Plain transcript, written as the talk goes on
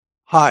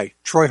Hi,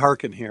 Troy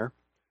Harkin here.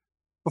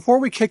 Before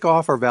we kick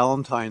off our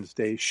Valentine's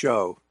Day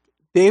show,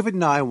 David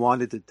and I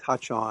wanted to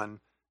touch on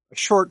a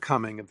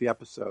shortcoming of the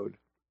episode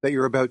that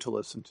you're about to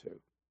listen to.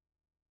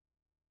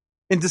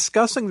 In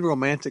discussing the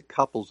romantic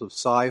couples of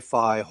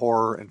sci-fi,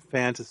 horror, and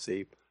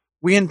fantasy,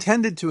 we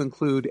intended to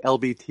include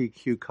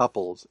LGBTQ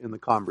couples in the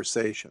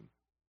conversation.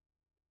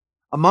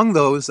 Among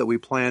those that we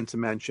planned to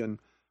mention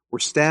were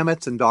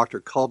Stamets and Dr.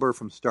 Culber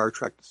from Star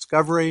Trek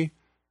Discovery,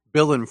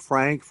 Bill and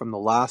Frank from The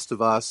Last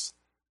of Us,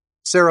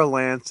 Sarah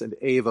Lance and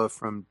Ava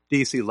from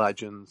DC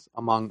Legends,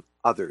 among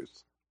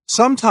others.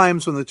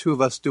 Sometimes when the two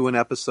of us do an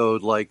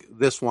episode like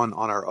this one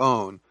on our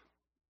own,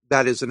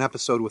 that is, an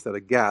episode without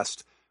a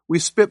guest, we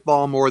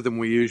spitball more than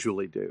we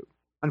usually do.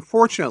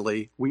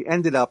 Unfortunately, we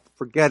ended up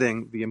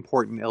forgetting the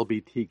important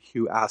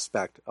LGBTQ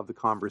aspect of the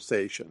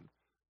conversation,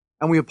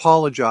 and we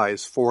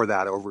apologize for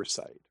that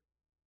oversight.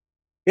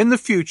 In the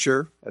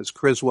future, as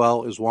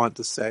Criswell is wont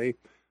to say,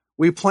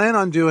 we plan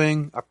on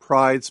doing a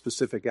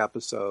Pride-specific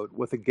episode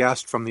with a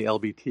guest from the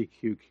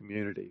LGBTQ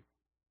community.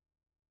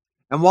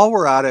 And while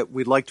we're at it,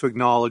 we'd like to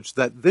acknowledge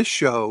that this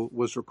show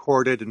was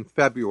recorded in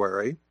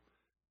February,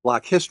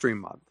 Black History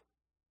Month.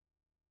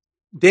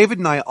 David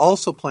and I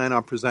also plan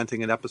on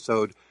presenting an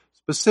episode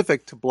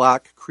specific to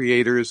Black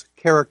creators,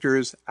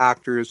 characters,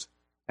 actors,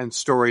 and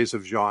stories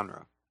of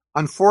genre.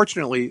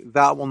 Unfortunately,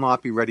 that will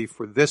not be ready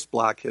for this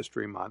Black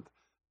History Month,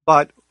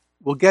 but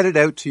we'll get it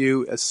out to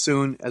you as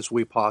soon as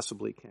we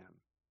possibly can.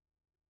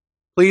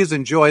 Please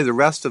enjoy the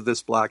rest of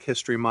this Black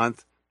History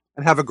Month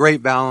and have a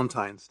great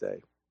Valentine's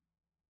Day.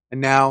 And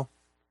now,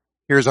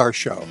 here's our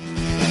show.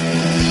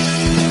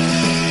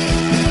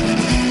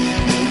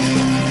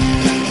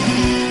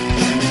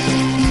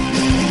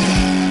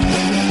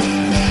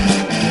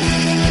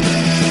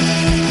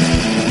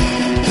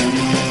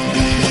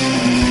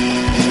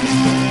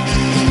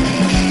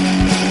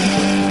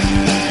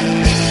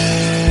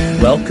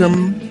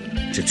 Welcome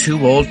to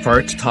Two Old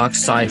Farts Talk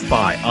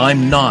Sci-Fi.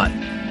 I'm not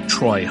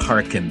Troy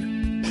Harkin.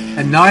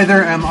 And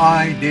neither am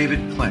I,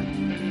 David Clint.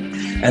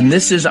 And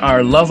this is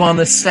our Love on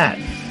the Set,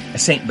 a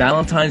St.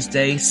 Valentine's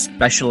Day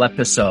special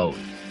episode.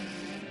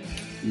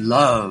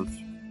 Love,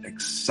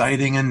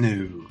 exciting and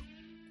new.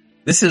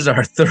 This is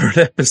our third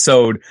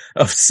episode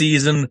of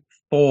Season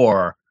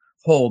 4,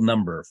 whole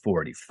number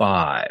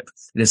 45.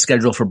 It is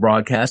scheduled for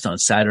broadcast on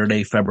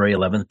Saturday, February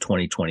 11th,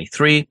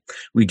 2023.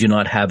 We do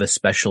not have a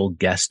special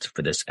guest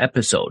for this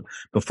episode.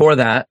 Before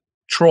that,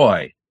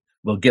 Troy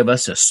will give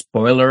us a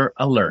spoiler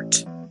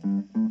alert.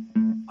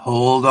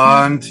 Hold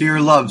on to your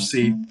love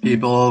seat,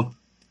 people.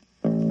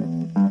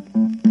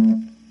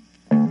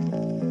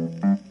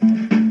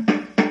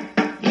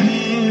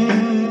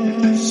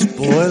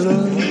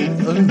 Spoiler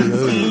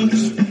alert.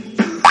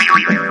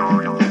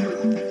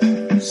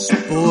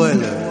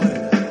 Spoiler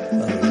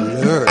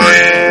alert.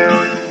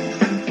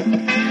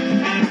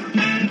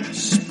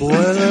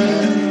 Spoiler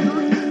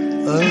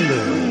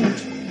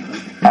alert.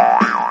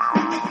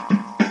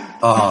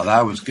 Oh,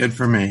 that was good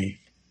for me.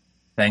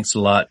 Thanks a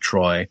lot,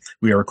 Troy.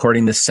 We are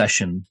recording this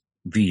session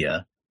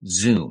via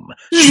Zoom.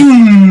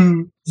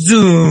 Zoom.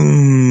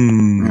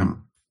 Yeah.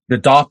 The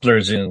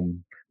Doppler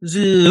Zoom.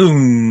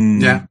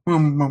 Zoom. Yeah.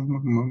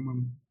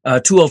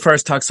 Two Old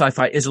Farts Talk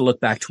Sci-Fi is a look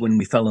back to when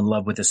we fell in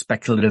love with a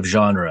speculative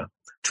genre,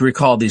 to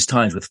recall these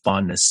times with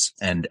fondness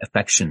and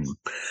affection.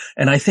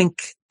 And I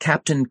think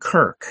Captain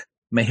Kirk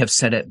may have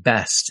said it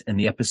best in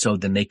the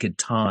episode The Naked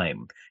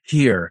Time.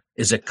 Here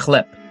is a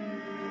clip.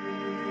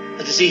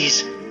 A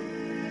disease.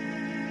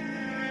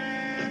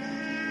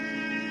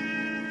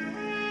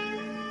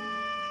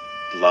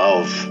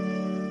 Love.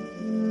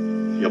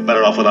 You're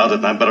better off without it,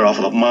 and I'm better off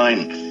without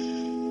mine.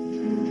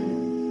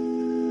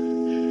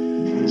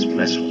 This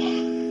vessel.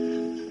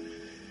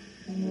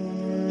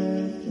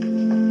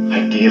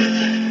 I give.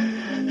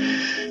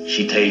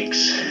 She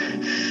takes.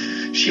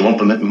 She won't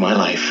permit me my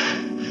life.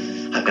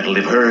 I've got to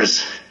live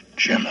hers.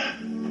 Jim.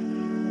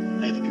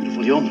 I have a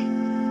beautiful young.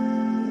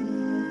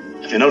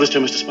 Have you noticed her,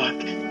 Mr.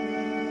 Spock?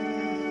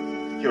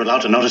 You're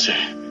allowed to notice her.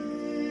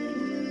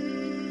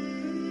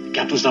 The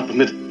captain's not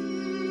permitted.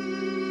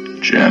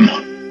 Jim,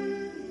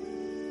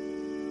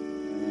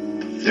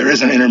 there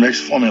is an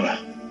intermixed formula.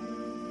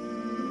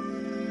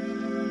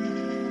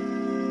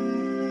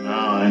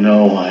 Now I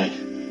know why.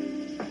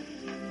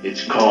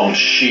 It's called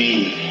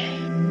she.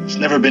 It's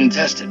never been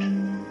tested.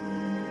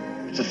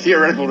 It's a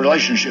theoretical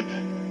relationship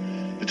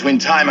between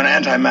time and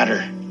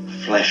antimatter.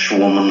 Flesh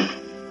woman,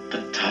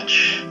 to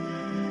touch,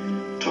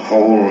 to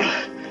hold,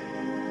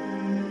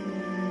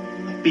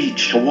 a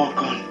beach to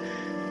walk on.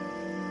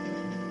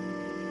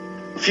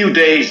 A few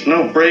days,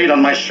 no braid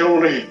on my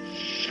shoulder.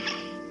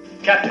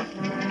 Captain.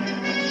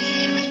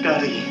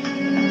 Scotty.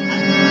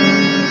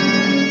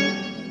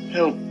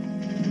 Help.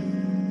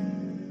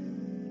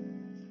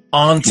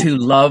 On to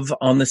Love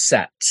on the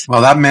Set.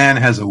 Well, that man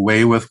has a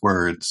way with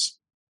words.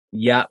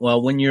 Yeah,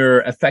 well, when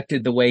you're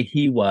affected the way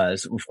he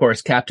was, of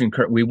course, Captain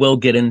Kirk, we will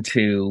get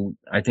into,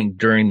 I think,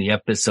 during the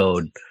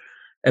episode,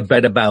 a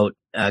bit about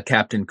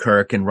Captain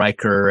Kirk and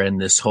Riker and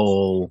this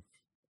whole,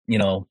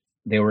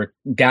 They were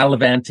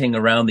gallivanting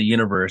around the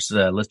universe.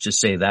 Let's just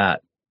say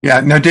that. Yeah.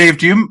 Now, Dave,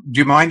 do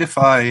you mind if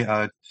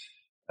I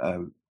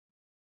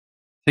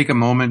take a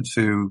moment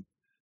to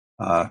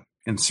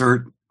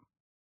insert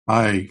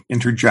my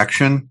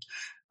interjection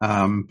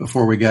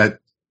before we get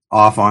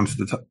off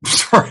onto the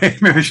sorry,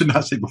 maybe I should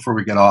not say before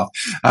we get off.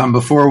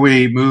 Before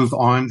we move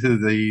on to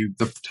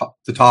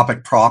the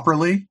topic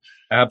properly.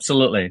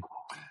 Absolutely.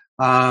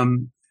 I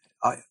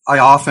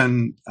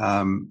often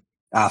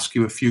ask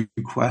you a few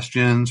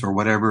questions or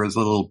whatever as a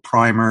little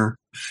primer,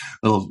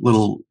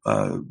 little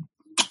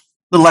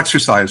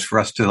exercise for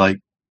us to like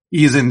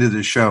ease into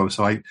the show.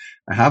 So I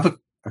have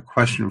a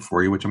question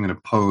for you, which I'm going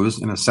to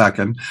pose in a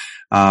second.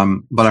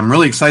 But I'm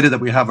really excited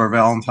that we have our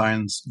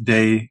Valentine's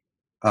Day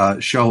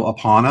show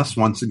upon us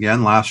once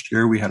again. Last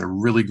year we had a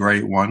really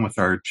great one with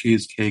our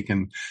cheesecake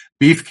and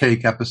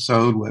beefcake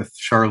episode with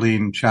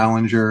Charlene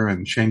Challenger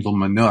and Shandel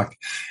Manook.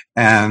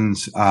 And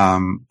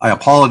I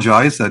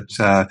apologize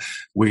that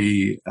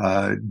we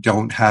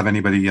don't have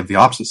anybody of the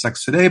opposite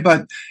sex today,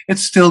 but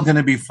it's still going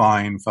to be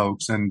fine,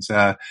 folks. And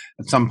at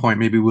some point,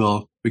 maybe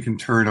we can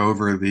turn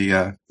over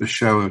the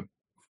show to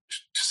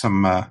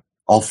some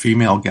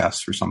all-female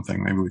guests or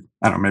something.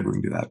 I don't know. Maybe we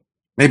can do that.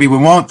 Maybe we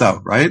won't,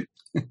 though, right?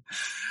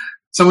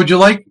 So would you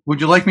like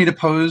me to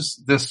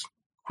pose this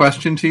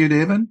question to you,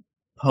 David?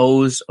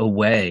 Pose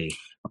away.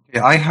 Okay,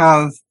 I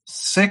have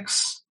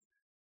 6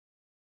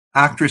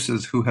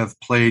 actresses who have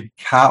played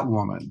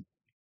Catwoman.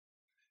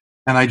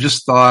 And I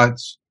just thought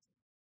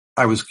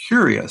I was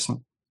curious.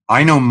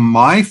 I know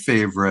my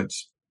favorite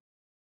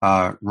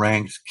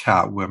ranked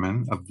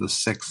Catwomen of the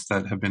 6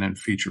 that have been in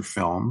feature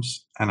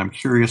films, and I'm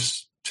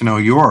curious to know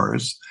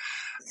yours.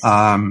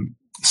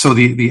 So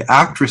the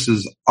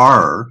actresses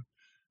are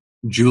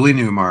Julie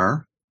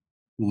Newmar,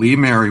 Lee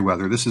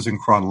Merriweather, this is in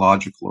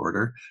chronological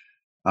order,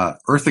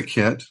 Eartha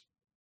Kitt,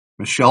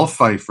 Michelle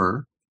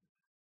Pfeiffer,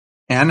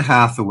 Anne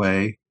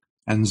Hathaway,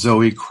 and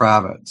Zoe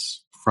Kravitz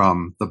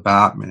from The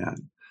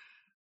Batman.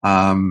 Do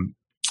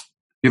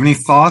you have any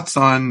thoughts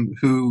on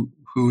who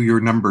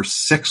your number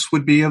 6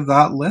 would be of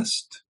that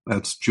list?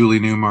 That's Julie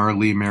Newmar,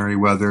 Lee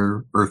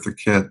Merriweather, Eartha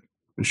Kitt,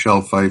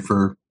 Michelle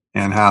Pfeiffer,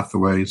 Anne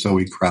Hathaway,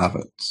 Zoe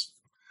Kravitz.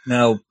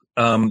 Now,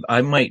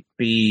 I might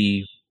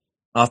be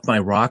off my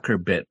rocker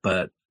bit,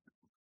 but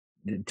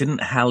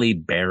didn't Halle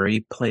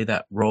Berry play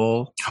that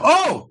role?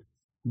 Oh,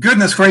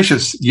 goodness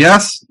gracious.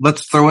 Yes.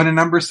 Let's throw in a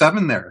number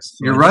 7 there.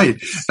 You're right.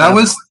 That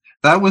was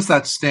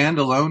that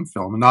standalone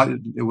film.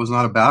 It was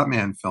not a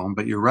Batman film,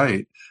 but you're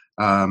right.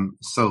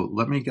 So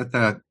let me get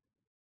that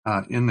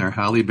in there.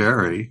 Halle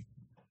Berry.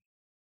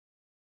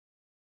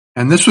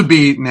 And this would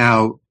be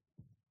now,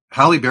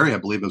 Halle Berry, I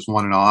believe, has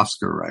won an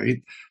Oscar,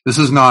 right? This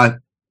is not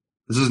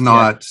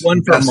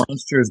one for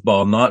Monsters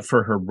Ball, not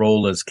for her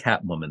role as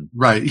Catwoman.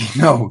 Right.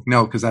 No,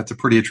 because that's a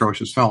pretty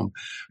atrocious film.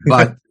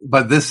 But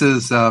this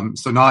is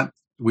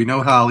we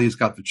know Halle's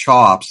got the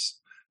chops,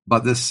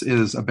 but this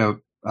is about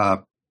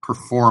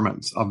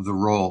performance of the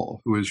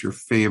role. Who is your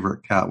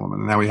favorite Catwoman?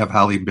 And now we have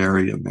Halle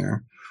Berry in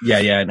there. Yeah,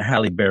 and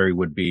Halle Berry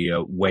would be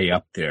way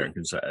up there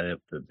because I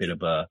have a bit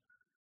of a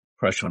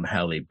crush on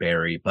Halle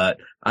Berry. But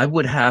I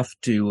would have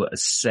to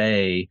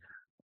say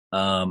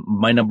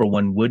my number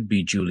 1 would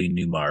be Julie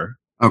Newmar.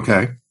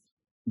 Okay.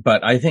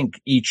 But I think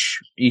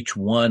each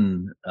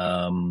one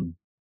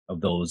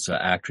of those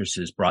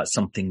actresses brought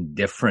something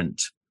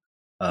different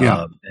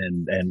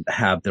and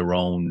have their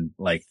own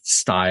like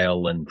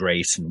style and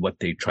grace and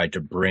what they tried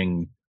to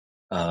bring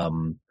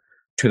to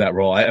that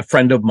role. A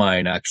friend of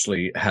mine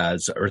actually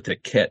has Eartha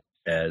Kitt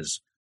as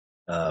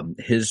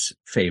his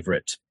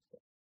favorite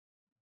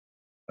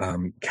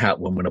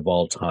Catwoman of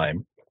all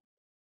time.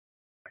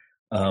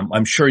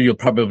 I'm sure you'll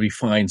probably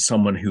find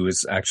someone who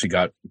has actually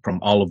got from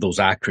all of those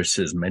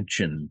actresses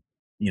mentioned,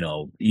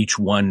 each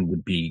one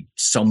would be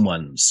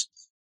someone's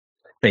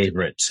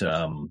favorite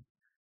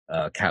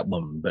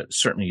Catwoman, but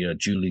certainly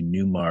Julie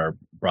Newmar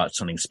brought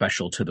something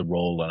special to the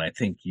role. And I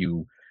think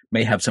you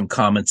may have some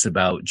comments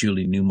about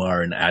Julie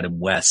Newmar and Adam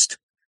West,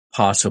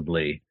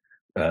 possibly.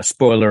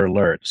 Spoiler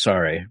alert,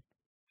 sorry.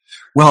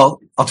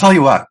 Well, I'll tell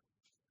you what.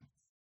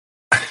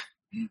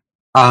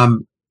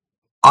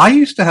 I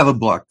used to have a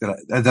book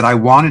that I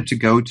wanted to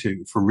go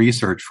to for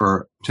research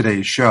for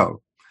today's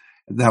show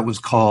that was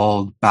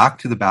called Back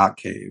to the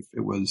Batcave.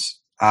 It was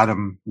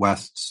Adam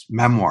West's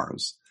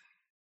memoirs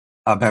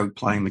about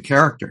playing the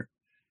character.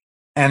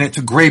 And it's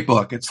a great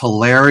book. It's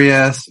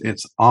hilarious.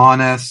 It's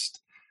honest.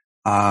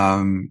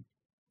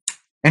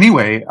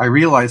 Anyway, I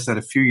realized that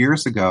a few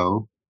years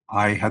ago,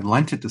 I had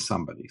lent it to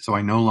somebody. So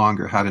I no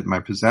longer had it in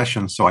my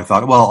possession. So I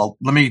thought, well,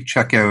 let me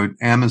check out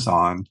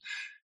Amazon.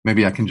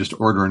 Maybe I can just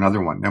order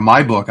another one. Now,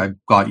 my book I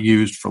got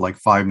used for like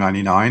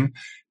 $5.99.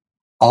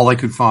 All I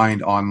could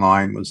find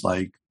online was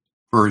like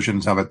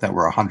versions of it that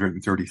were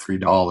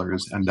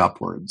 $133 and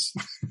upwards.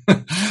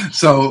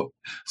 So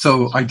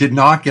I did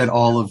not get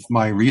all of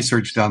my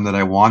research done that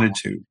I wanted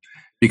to,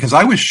 because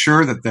I was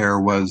sure that there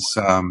was,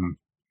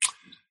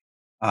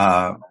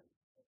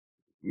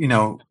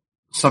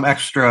 some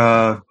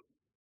extra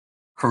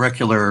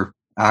curricular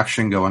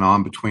action going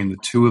on between the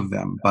two of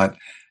them. But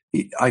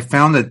I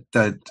found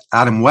that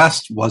Adam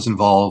West was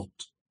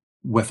involved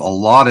with a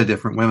lot of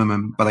different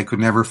women, but I could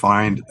never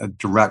find a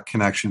direct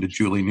connection to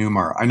Julie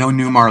Newmar. I know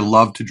Newmar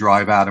loved to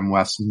drive Adam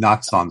West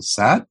nuts on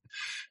set.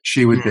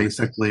 She would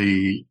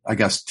basically, I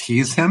guess,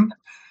 tease him.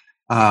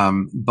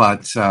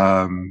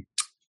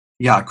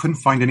 Yeah, I couldn't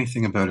find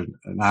anything about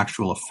an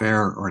actual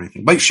affair or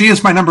anything. But she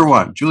is my number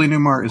one. Julie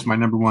Newmar is my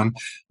number one.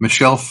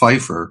 Michelle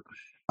Pfeiffer,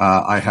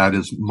 I had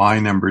as my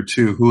number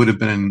two. Who would have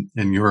been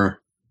in your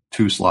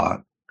two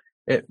slot?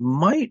 It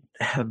might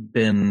have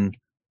been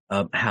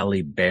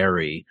Halle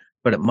Berry,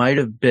 but it might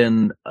have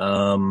been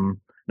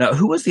now.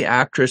 Who was the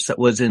actress that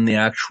was in the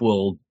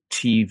actual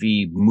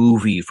TV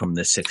movie from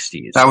the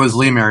 60s? That was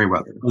Lee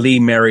Merriweather. Lee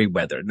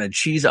Merriweather, and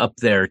she's up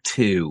there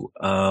too.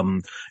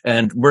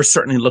 And we're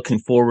certainly looking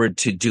forward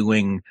to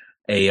doing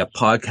a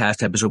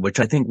podcast episode, which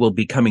I think will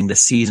be coming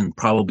this season,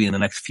 probably in the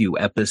next few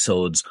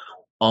episodes,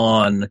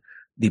 on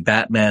the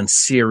Batman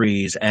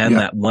series and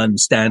that one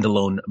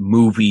standalone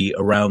movie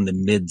around the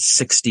mid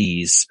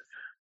 60s.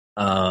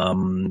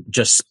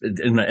 Just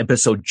in an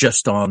episode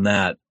just on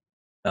that,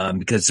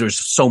 because there's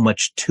so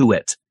much to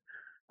it.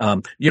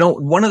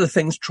 One of the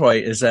things,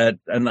 Troy, is that,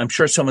 and I'm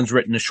sure someone's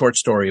written a short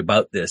story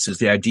about this, is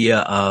the idea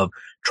of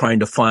trying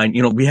to find,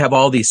 we have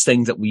all these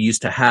things that we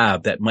used to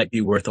have that might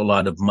be worth a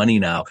lot of money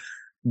now.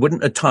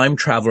 Wouldn't a time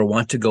traveler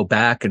want to go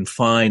back and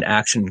find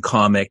Action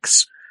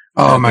Comics?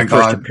 Oh my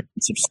God.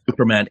 Appearance of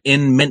Superman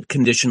in mint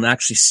condition,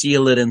 actually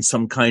seal it in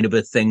some kind of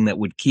a thing that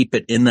would keep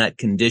it in that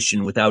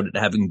condition without it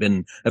having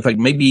been, in fact,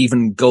 maybe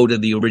even go to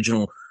the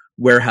original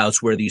warehouse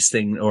where these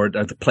things, or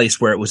the place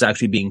where it was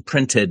actually being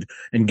printed,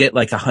 and get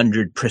like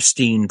 100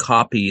 pristine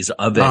copies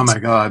of it. Oh my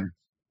God.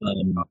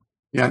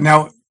 Yeah.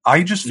 Now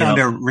I just found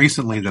out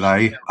recently that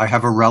I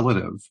have a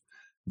relative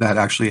that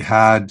actually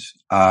had,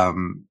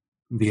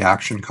 the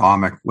Action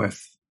comic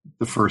with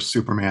the first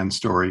Superman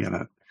story in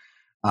it.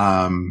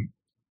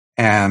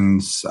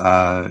 And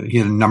he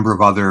had a number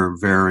of other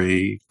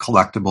very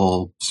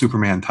collectible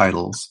Superman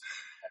titles.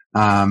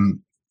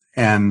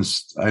 And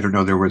I don't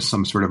know, there was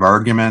some sort of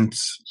argument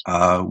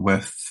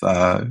with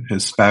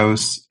his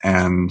spouse,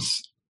 and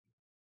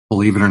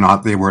believe it or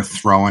not, they were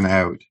thrown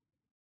out.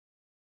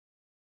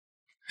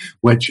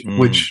 Which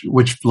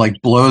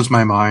like blows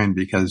my mind,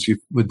 because you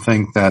would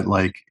think that,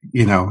 like,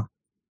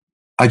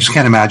 I just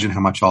can't imagine how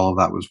much all of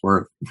that was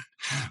worth.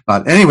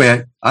 But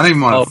anyway, I don't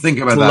even want to think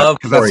about that,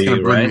 because that's going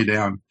to bring me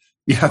down.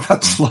 Yeah,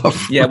 that's love.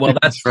 Yeah, well,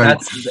 that's right.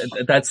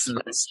 That's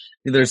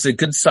there's a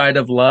good side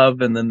of love,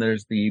 and then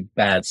there's the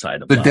bad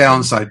side of the love.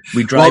 Downside.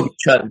 We drive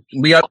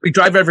we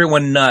drive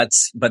everyone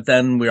nuts, but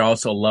then we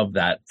also love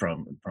that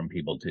from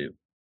people too.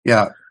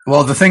 Yeah.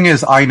 Well, the thing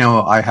is, I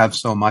know I have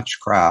so much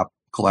crap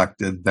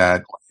collected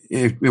that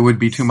it would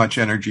be too much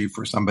energy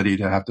for somebody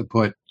to have to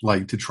put,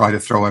 like, to try to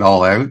throw it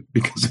all out,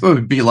 because it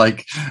would be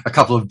like a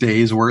couple of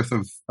days worth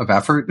of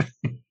effort.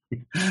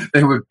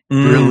 It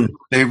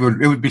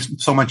would be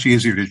so much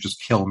easier to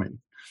just kill me,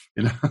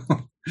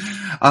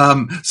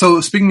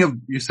 So speaking of,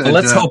 you said, well,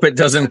 let's hope it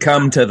doesn't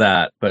come to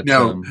that, but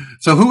no.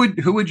 So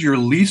who would your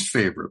least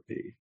favorite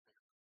be?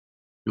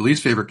 Your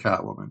least favorite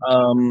Catwoman?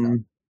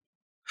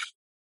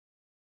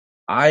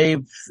 I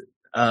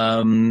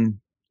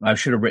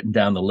should have written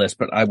down the list,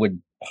 but I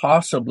would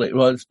possibly,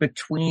 it's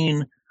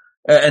between,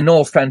 and no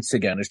offense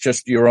again, it's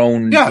just your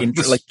own. Yeah,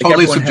 like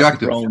totally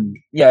subjective.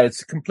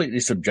 It's completely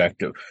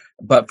subjective.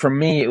 But for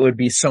me, it would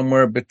be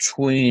somewhere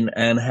between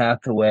Anne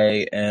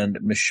Hathaway and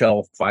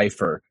Michelle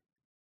Pfeiffer.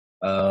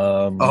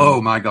 Oh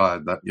my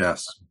God.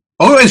 Yes.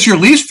 Oh, it's your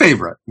least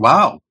favorite.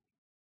 Wow.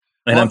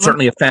 And I'm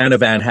certainly a fan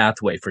of Anne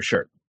Hathaway for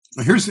sure.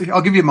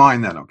 I'll give you mine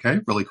then.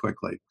 Okay. Really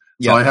quickly.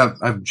 So I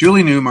have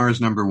Julie Newmar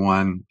as number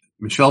one.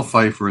 Michelle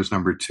Pfeiffer is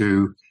number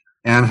two.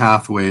 Anne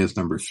Hathaway is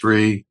number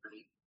three.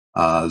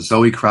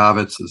 Zoe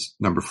Kravitz is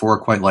number four.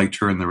 Quite liked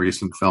her in the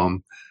recent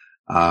film.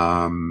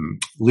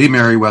 Lee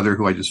Merriweather,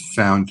 who I just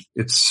found,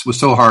 was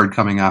so hard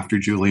coming after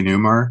Julie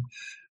Newmar,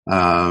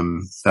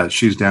 that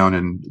she's down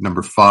in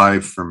number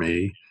five for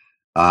me.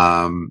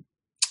 Halle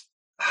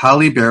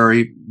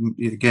Berry,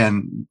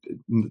 again,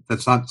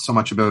 that's not so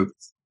much about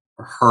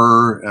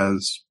her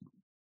as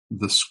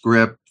the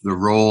script, the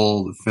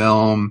role, the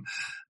film.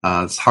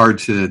 It's hard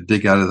to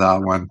dig out of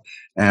that one.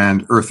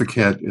 And Eartha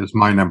Kitt is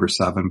my number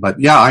seven. But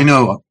yeah, I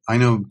know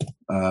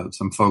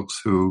some folks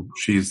who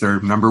she's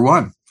their number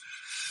one.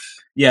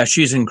 Yeah,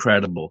 she's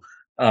incredible.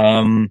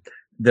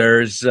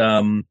 There's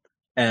and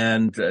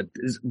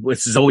with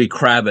Zoe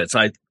Kravitz,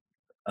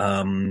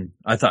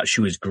 I thought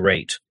she was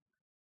great.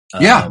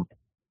 Yeah,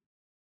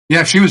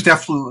 she was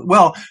definitely.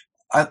 Well,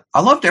 I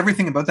loved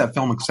everything about that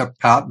film except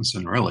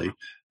Pattinson, really.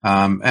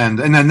 And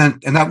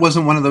that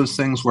wasn't one of those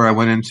things where I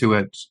went into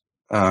it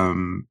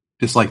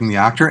disliking the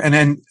actor.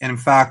 And in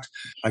fact,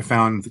 I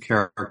found the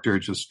character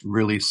just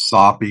really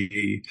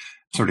soppy,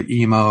 sort of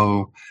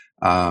emo.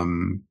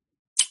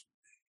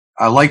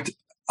 I liked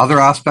other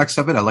aspects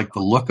of it. I liked the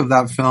look of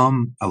that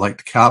film. I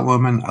liked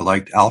Catwoman. I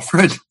liked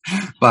Alfred,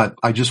 but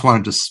I just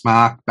wanted to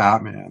smack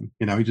Batman.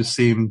 He just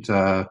seemed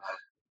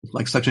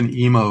like such an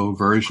emo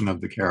version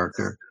of the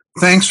character.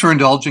 Thanks for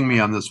indulging me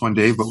on this one,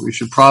 Dave, but we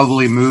should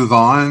probably move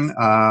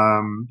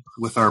on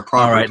with our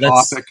proper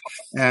topic.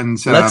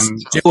 Let's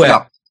do it.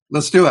 Yeah,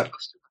 let's do it.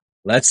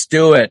 Let's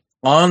do it.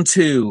 On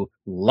to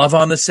Love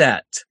on the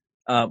Set.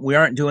 We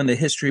aren't doing the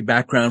history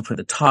background for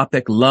the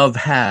topic. Love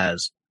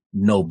has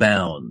no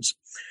bounds.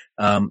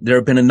 There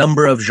have been a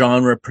number of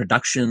genre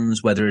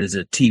productions, whether it is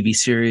a TV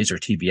series or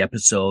TV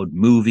episode,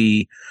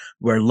 movie,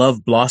 where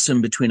love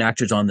blossomed between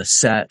actors on the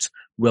set.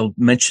 We'll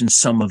mention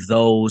some of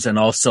those, and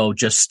also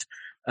just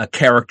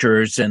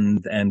characters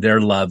and their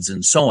loves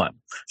and so on.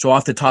 So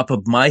off the top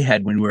of my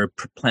head, when we were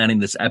planning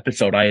this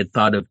episode, I had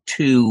thought of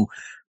two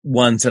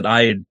ones that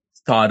I had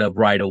thought of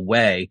right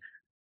away,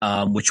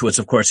 which was,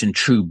 of course, in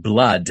True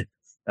Blood,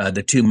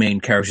 the two main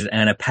characters,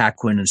 Anna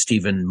Paquin and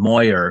Stephen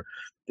Moyer.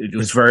 It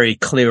was very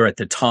clear at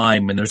the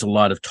time, and there's a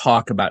lot of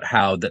talk about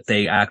how that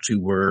they actually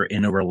were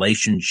in a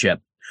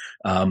relationship.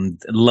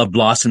 Love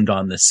blossomed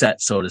on the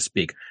set, so to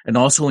speak. And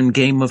also in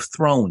Game of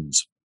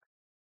Thrones,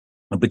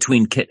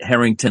 between Kit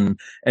Harington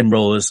and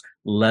Rose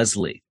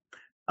Leslie.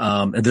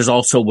 And there's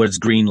also what's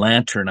Green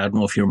Lantern. I don't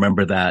know if you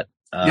remember that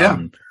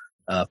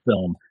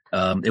film.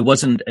 It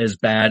wasn't as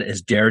bad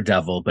as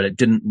Daredevil, but it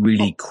didn't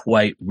really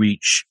quite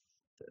reach,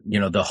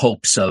 the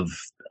hopes of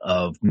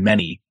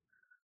many.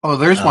 Oh,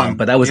 there's one.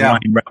 But that was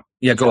Ryan.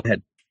 Yeah, go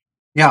ahead.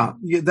 Yeah,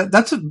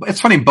 it's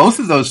funny. Both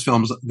of those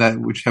films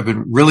which have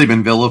really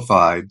been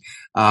vilified.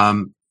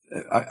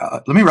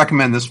 Let me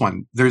recommend this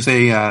one. There's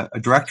a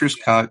director's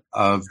cut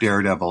of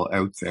Daredevil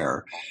out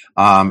there,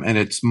 and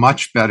it's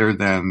much better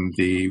than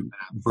the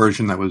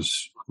version that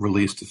was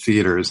released to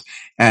theaters.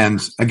 And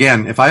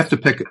again, if I have to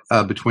pick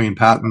between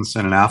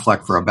Pattinson and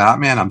Affleck for a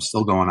Batman, I'm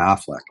still going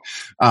Affleck.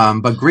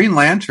 But Green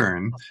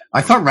Lantern,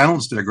 I thought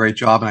Reynolds did a great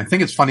job, and I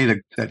think it's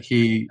funny that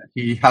he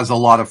has a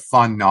lot of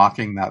fun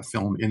knocking that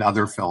film in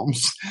other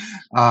films.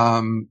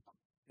 I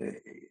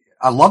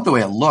love the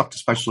way it looked,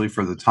 especially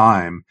for the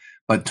time.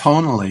 But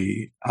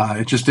tonally,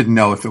 it just didn't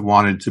know if it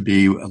wanted to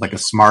be like a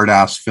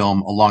smart-ass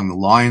film along the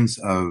lines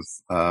of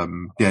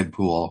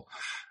Deadpool,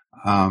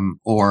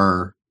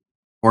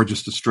 or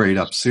just a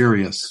straight-up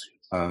serious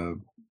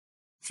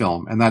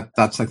film. And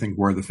that's, I think,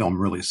 where the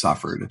film really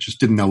suffered. It just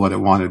didn't know what it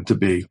wanted to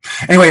be.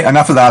 Anyway,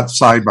 enough of that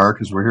sidebar,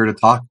 because we're here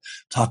to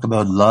talk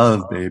about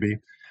love, baby.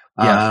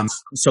 Yeah.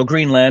 So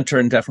Green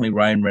Lantern, definitely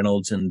Ryan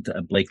Reynolds and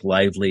Blake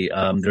Lively.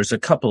 There's a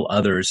couple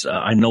others.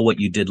 I Know What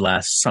You Did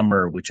Last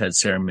Summer, which had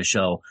Sarah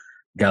Michelle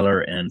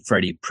Gellar and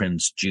Freddie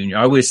Prinze Jr.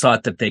 I always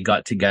thought that they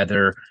got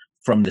together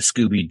from the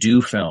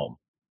Scooby-Doo film,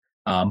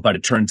 but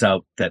it turns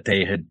out that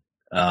they had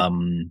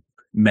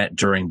met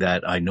during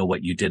that I Know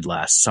What You Did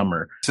Last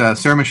Summer.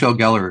 Sarah Michelle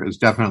Gellar is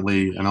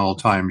definitely an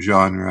all-time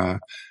genre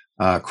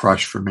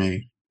crush for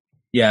me.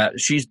 Yeah,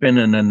 she's been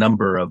in a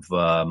number of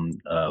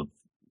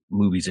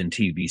movies and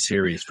TV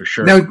series for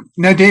sure.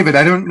 Now, David,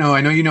 I don't know.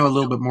 I know you know a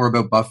little bit more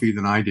about Buffy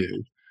than I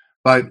do,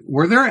 but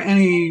were there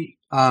any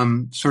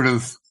sort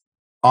of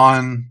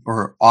on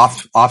or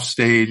off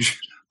stage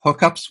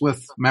hookups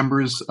with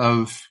members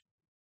of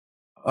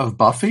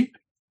Buffy?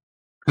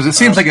 Because it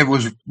seems like it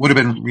would have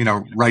been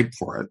ripe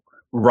for it.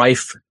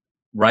 Rife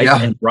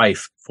and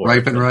rife for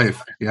ripe and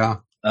rife, yeah.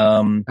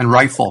 And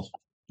rifle.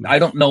 I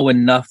don't know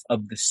enough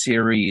of the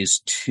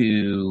series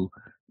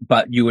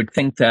but you would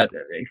think that,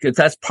 because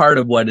that's part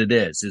of what it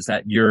is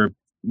that you're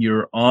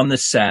on the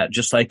set,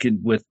 just like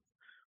with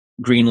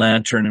Green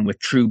Lantern and with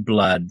True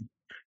Blood,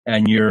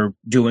 and you're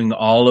doing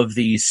all of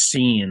these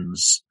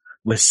scenes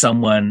with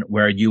someone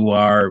where you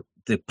are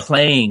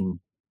playing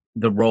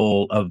the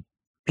role of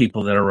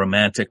people that are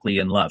romantically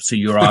in love. So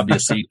you're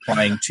obviously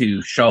trying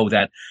to show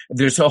that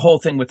there's a whole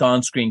thing with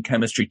on-screen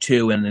chemistry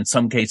too, and in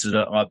some cases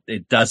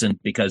it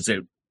doesn't, because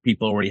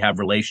people already have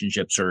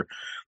relationships, or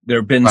there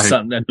have been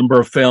a number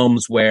of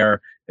films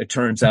where it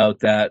turns out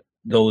that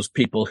those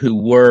people who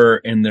were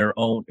in their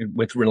own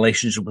with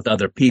relationship with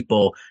other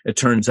people, it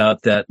turns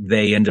out that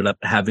they ended up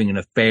having an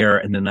affair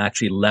and then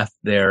actually left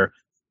their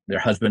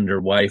husband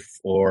or wife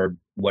or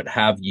what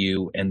have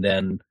you, and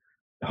then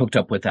hooked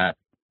up with that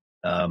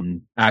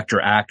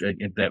actor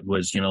that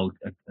was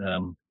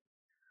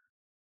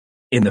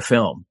in the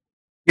film.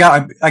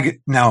 Yeah,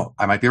 now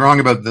I might be wrong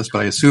about this,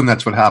 but I assume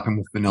that's what happened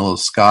with Vanilla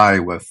Sky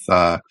with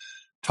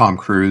Tom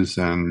Cruise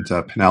and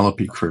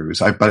Penelope Cruz.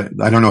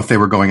 But I don't know if they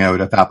were going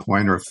out at that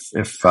point, or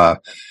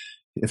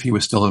if he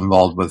was still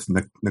involved with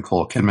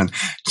Nicole Kidman.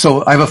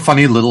 So I have a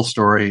funny little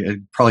story.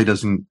 It probably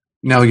doesn't.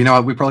 No, you know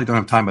what? We probably don't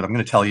have time, but I'm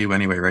going to tell you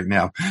anyway right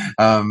now.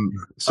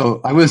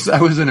 So I was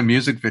in a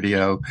music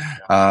video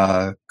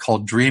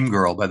called Dream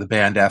Girl by the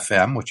band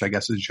FM, which I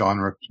guess is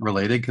genre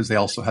related, because they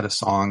also had a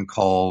song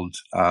called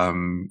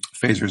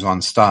Phasers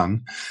on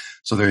Stun.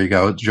 So there you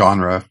go, it's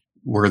genre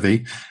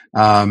worthy.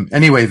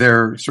 Anyway,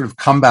 their sort of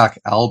comeback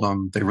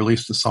album, they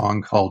released a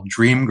song called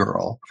Dream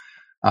Girl.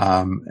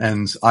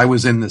 And I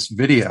was in this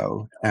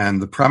video, and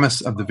the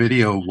premise of the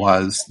video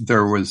was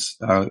there was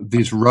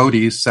these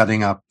roadies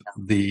setting up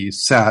the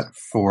set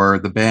for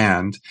the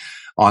band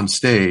on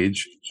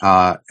stage,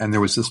 and there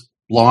was this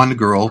blonde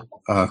girl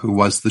who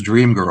was the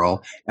dream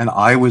girl, and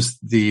I was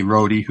the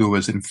roadie who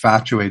was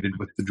infatuated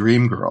with the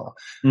dream girl.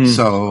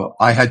 So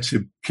I had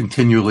to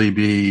continually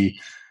be,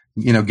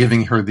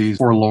 giving her these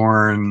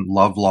forlorn,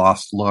 love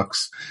lost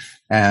looks.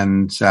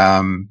 And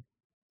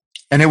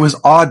it was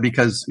odd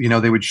because,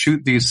 they would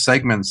shoot these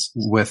segments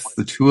with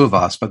the two of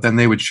us, but then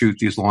they would shoot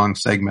these long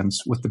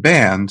segments with the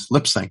band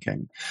lip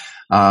syncing.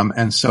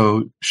 And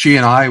so she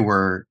and I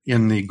were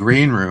in the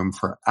green room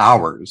for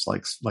hours,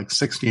 like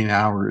 16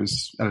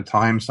 hours at a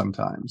time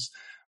sometimes,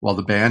 while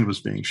the band was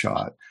being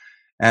shot.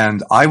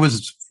 And I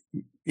was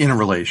in a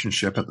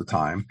relationship at the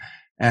time.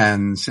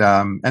 And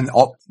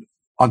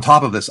on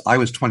top of this, I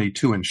was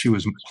 22 and she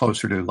was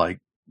closer to like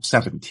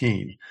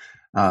 17.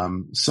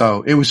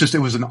 So it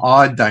was an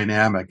odd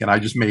dynamic. And I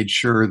just made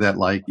sure that,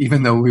 like,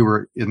 even though we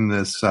were in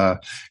this,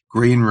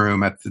 green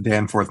room at the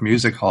Danforth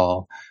Music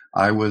Hall,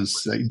 I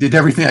did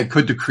everything I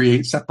could to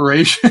create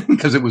separation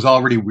because it was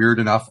already weird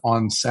enough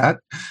on set,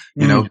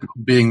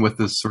 being with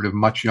this sort of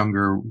much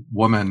younger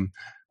woman,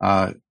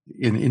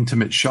 in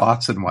intimate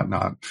shots and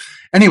whatnot.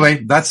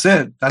 Anyway, that's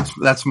it.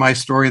 That's my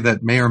story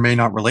that may or may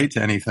not relate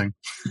to anything.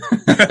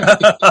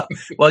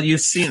 Well,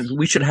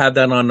 we should have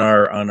that on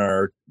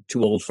our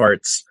Two Old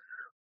Farts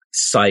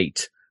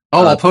site.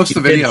 Oh, I'll post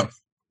the video.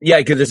 Yeah,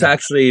 because it's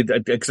actually,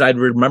 because I'd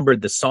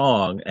remembered the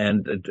song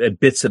and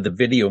bits of the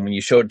video when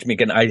you showed it to me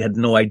again. I had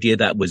no idea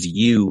that was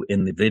you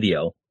in the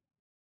video.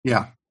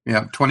 Yeah.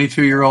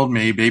 22-year-old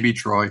me, baby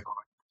Troy.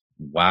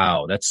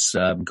 Wow, that's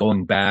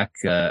going back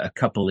a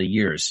couple of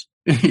years.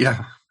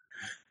 Yeah.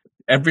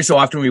 Every so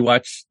often we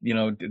watch,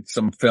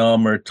 some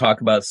film or talk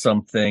about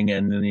something,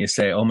 and then you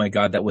say, "Oh my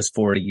God, that was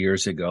 40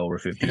 years ago or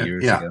 50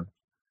 years ago."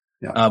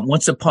 Yeah.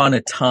 Once Upon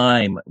a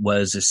Time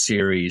was a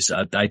series.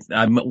 I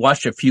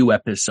watched a few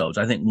episodes.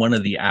 I think one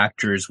of the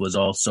actors was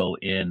also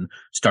in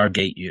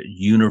Stargate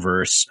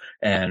Universe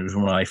and was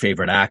one of my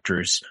favorite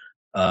actors.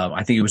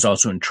 I think he was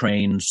also in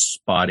Train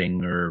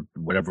Spotting or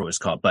whatever it was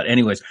called. But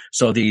anyways,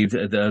 so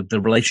the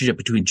relationship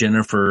between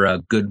Jennifer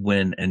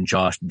Goodwin and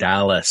Josh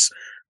Dallas,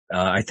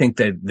 I think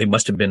that they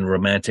must have been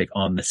romantic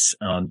on this,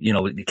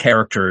 the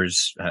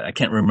characters. I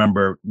can't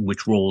remember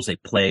which roles they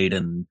played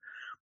and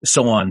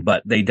so on,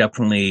 but they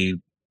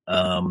definitely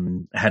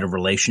had a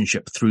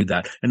relationship through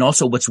that. And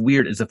also what's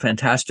weird is the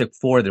Fantastic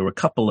Four, there were a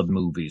couple of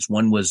movies.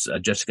 One was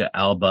Jessica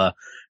Alba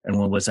and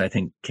one was, I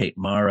think, Kate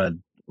Mara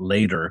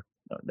later.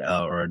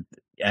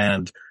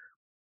 And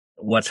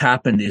what's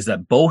happened is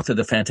that both of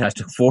the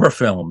Fantastic Four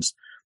films,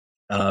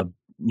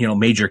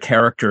 major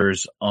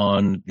characters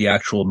on the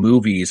actual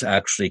movies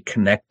actually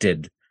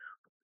connected,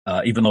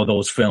 even though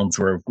those films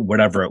were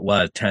whatever it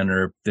was, 10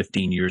 or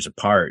 15 years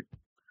apart.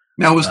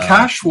 Now, was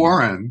Cash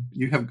Warren?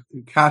 You have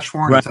Cash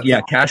Warren. Right,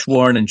 yeah, Cash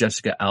Warren and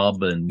Jessica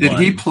Alba. Did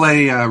he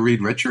play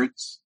Reed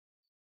Richards?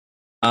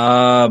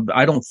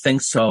 I don't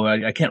think so.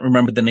 I can't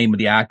remember the name of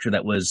the actor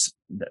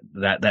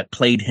that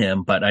played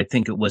him, but I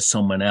think it was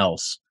someone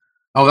else.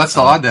 Oh, that's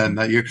odd then,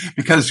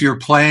 because you're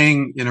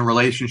playing in a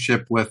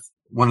relationship with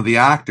one of the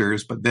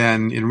actors, but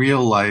then in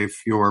real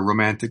life you're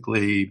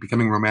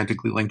becoming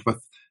romantically linked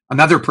with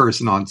another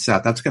person on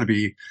set. That's going to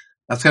be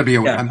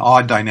an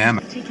odd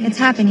dynamic. It's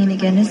happening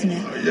again, isn't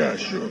it? Yeah,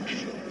 sure.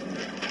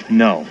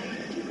 No,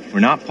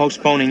 we're not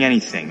postponing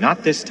anything.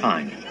 Not this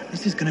time.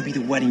 This is going to be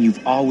the wedding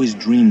you've always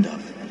dreamed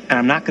of. And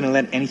I'm not going to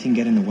let anything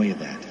get in the way of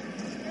that.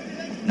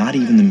 Not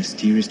even the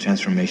mysterious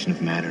transformation of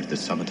matter at the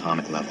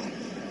subatomic level.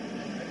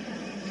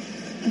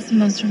 That's the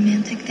most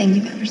romantic thing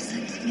you've ever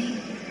said to me.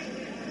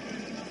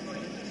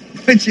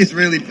 Which is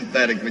really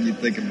pathetic when you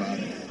think about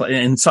it. But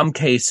in some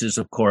cases,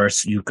 of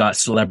course, you've got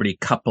celebrity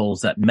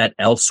couples that met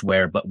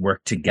elsewhere but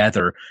worked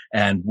together.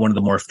 And one of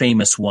the more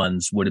famous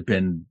ones would have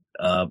been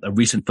a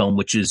recent film,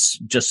 which is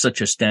just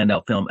such a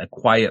standout film, A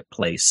Quiet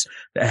Place,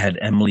 that had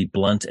Emily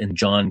Blunt and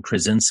John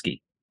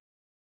Krasinski.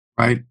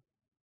 Right.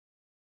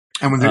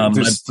 And when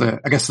there's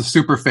I guess the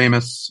super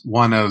famous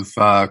one of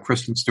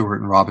Kristen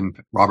Stewart and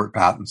Robert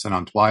Pattinson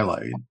on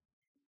Twilight.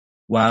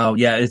 Wow.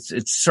 Yeah.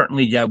 It's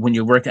certainly, when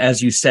you work,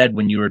 as you said,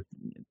 when you're,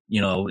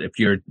 if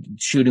you're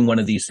shooting one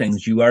of these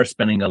things, you are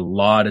spending a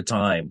lot of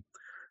time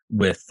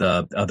with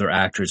other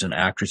actors and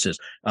actresses.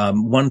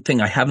 One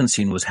thing I haven't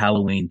seen was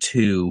Halloween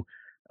 2,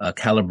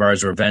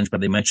 Calabar's Revenge,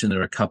 but they mentioned there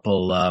were a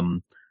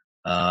couple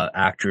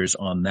actors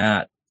on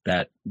that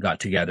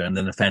got together, and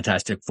then the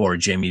Fantastic Four,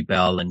 Jamie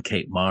Bell and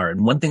Kate Mara.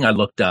 And one thing I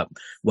looked up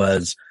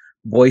was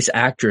voice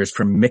actors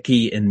from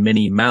Mickey and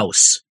Minnie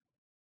Mouse.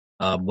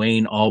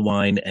 Wayne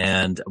Allwine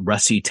and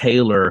Russie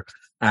Taylor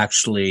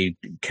actually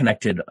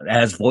connected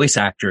as voice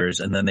actors,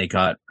 and then they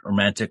got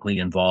romantically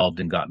involved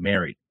and got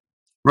married.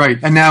 Right.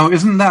 And now,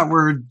 isn't that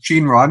where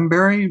Gene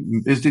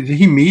Roddenberry did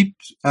he meet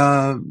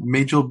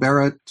Majel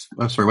Barrett?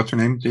 Oh, sorry, what's her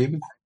name,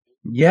 David?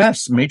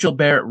 Yes, Majel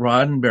Barrett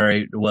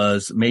Roddenberry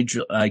was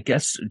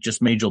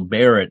just Majel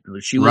Barrett.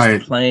 She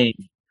was playing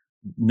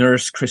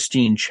Nurse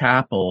Christine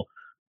Chappell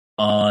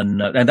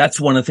and that's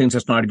one of the things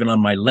that's not even on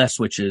my list,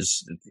 which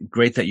is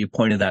great that you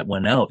pointed that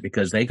one out,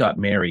 because they got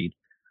married.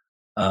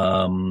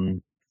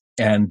 And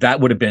that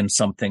would have been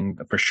something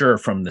for sure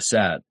from the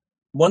set.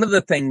 one of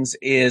the things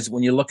is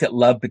when you look at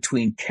love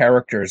between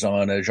characters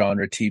on a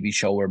genre TV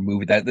show or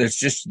movie, that there's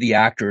just the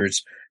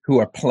actors who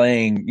are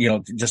playing,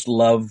 just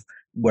love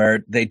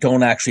where they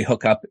don't actually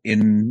hook up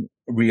in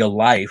real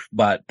life,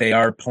 but they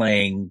are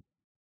playing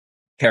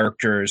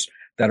characters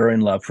that are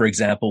in love. For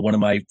example, one of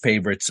my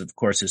favorites, of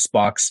course, is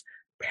Spock's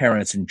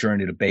parents in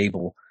Journey to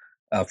Babel,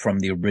 from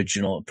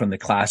the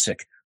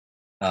classic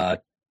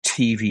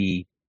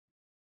TV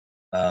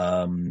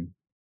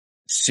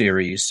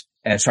series,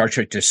 and Star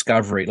Trek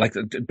Discovery. Like,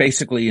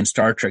 basically in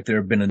Star Trek, there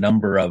have been a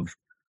number of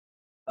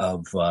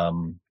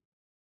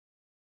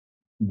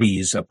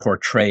these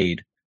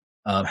portrayed.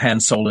 Han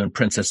Solo and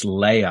Princess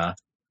Leia.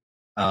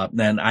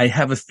 And I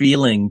have a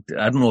feeling,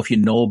 I don't know if you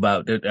know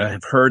about it, I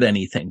have heard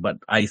anything, but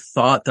I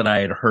thought that I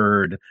had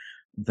heard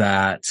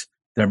that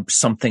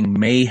something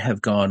may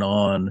have gone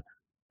on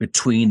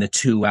between the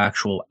two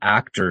actual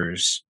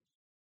actors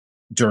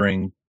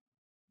during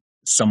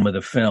some of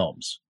the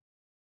films.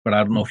 But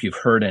I don't know if you've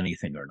heard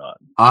anything or not.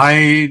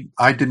 I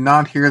did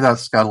not hear that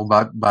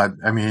scuttlebutt, but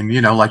I mean,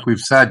 like we've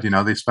said,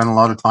 they spent a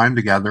lot of time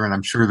together, and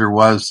I'm sure there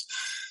was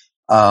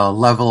a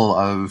level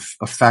of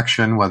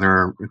affection,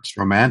 whether it's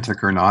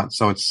romantic or not.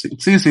 So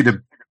it's easy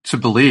to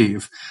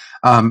believe.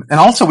 And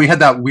also we had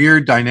that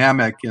weird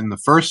dynamic in the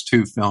first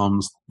two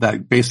films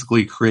that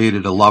basically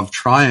created a love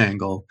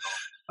triangle,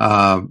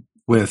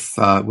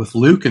 with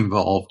Luke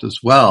involved as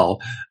well,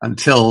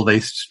 until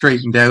they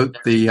straightened out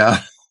the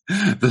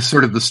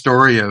sort of the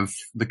story of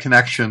the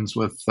connections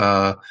with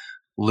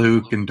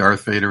Luke and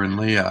Darth Vader and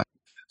Leia.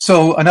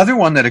 So another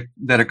one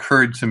that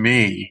occurred to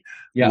me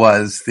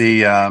was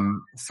the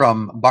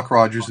from Buck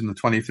Rogers in the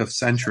 25th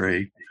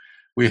Century.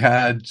 We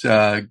had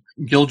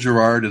Gil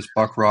Gerard as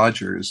Buck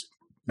Rogers,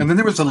 and then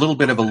there was a little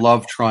bit of a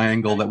love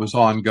triangle that was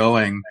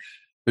ongoing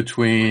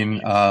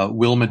between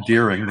Wilma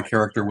Deering, the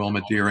character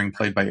Wilma Deering,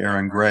 played by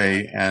Erin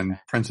Gray, and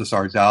Princess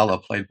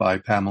Ardala, played by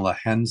Pamela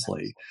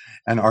Hensley.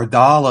 And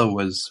Ardala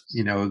was,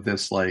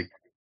 this like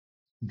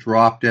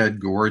drop-dead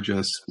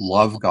gorgeous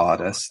love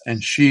goddess,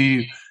 and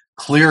she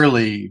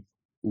clearly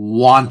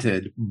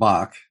wanted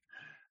Buck,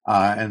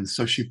 and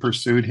so she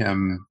pursued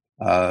him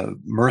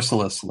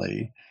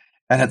mercilessly.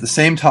 And at the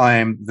same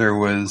time, there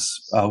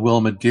was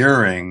Wilma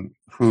Deering,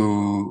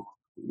 who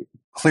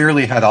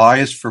clearly had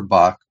eyes for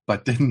Buck,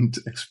 but didn't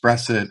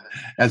express it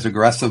as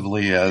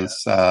aggressively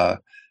as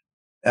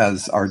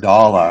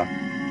Ardala.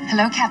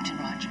 Hello, Captain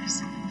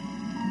Rogers.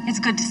 It's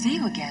good to see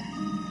you again.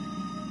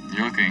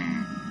 You're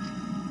looking...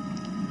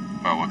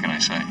 well, what can I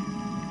say?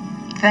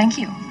 Thank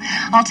you.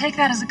 I'll take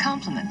that as a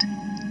compliment.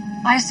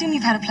 I assume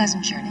you've had a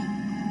pleasant journey.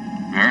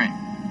 Very.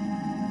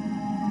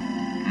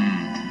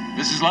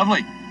 This is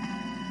lovely.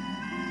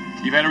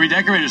 You've had it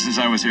redecorated since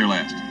I was here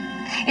last.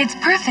 It's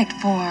perfect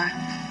for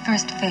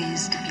first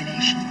phase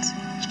stipulations.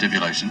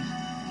 Stipulations?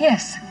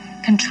 Yes,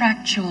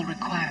 contractual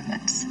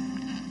requirements.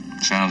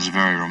 Sounds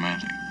very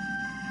romantic.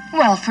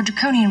 Well, for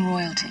draconian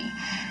royalty,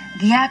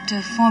 the act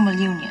of formal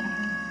union,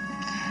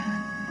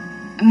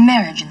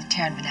 marriage in the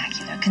Terran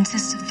vernacular,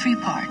 consists of 3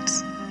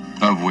 parts.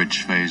 Of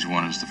which phase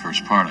 1 is the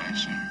first part, I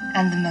assume.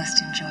 And the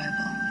most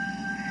enjoyable.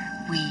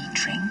 We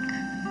drink,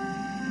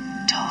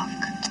 talk,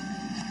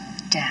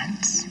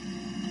 dance,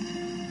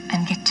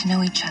 and get to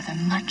know each other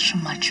much,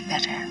 much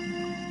better.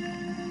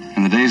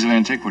 In the days of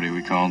antiquity,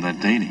 we called that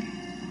dating.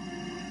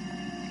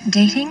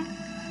 Dating?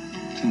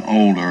 It's an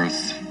old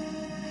Earth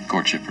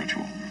courtship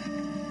ritual.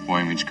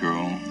 Boy meets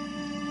girl,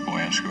 boy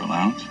asks girl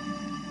out,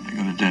 they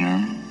go to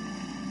dinner,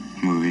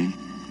 movie,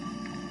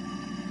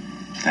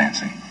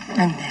 dancing.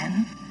 And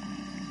then?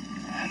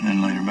 And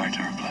then later back to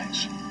her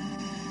place.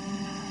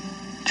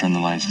 Turn the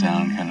lights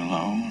down kind of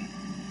low.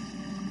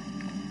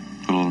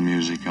 Put a little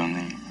music on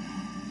the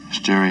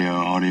stereo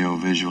audio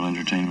visual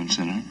entertainment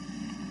center.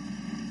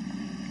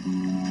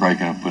 Break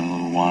it up with a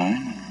little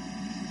wine.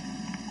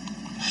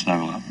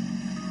 Snuggle up.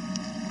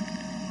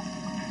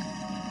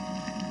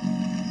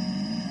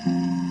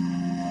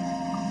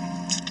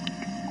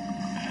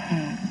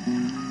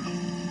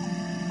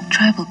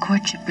 Tribal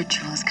courtship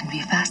rituals can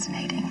be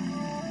fascinating.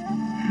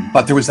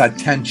 But there was that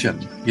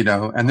tension,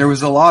 and there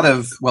was a lot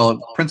of,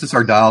 Princess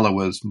Ardala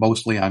was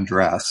mostly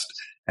undressed,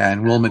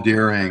 and Wilma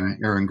Deering,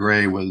 Erin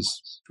Gray,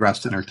 was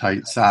dressed in her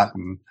tight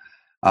satin.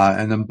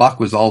 And then Buck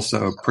was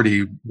also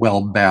pretty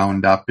well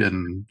bound up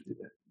in,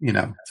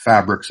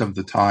 fabrics of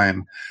the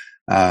time.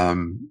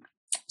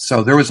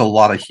 So there was a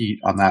lot of heat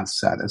on that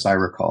set, as I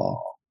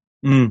recall.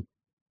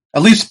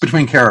 At least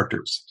between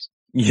characters.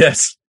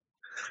 Yes.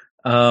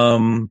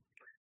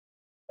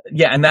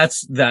 Yeah, and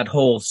that's that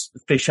whole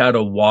fish out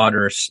of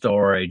water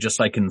story, just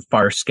like in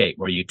Farscape,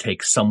 where you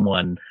take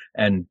someone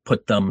and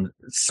put them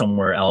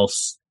somewhere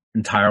else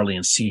entirely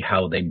and see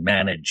how they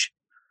manage.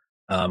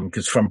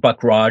 Because from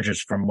Buck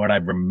Rogers, from what I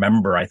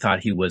remember, I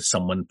thought he was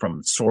someone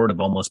from sort of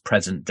almost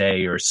present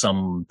day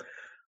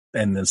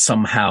and then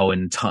somehow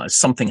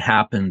something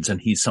happens and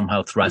he's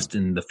somehow thrust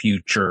in the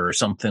future or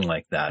something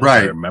like that.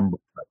 Right. If I remember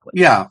correctly.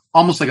 Yeah.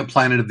 Almost like a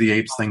Planet of the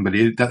Apes thing, but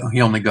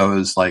he only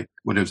goes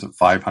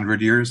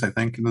 500 years, I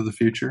think, into the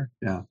future.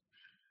 Yeah.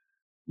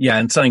 Yeah,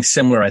 and something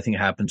similar, I think,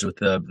 happens with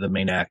the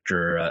main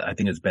actor. I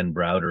think it's Ben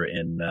Browder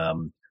in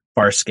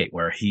Farscape,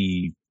 where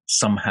he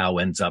somehow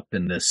ends up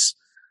in this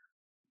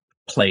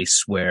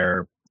place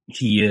where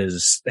he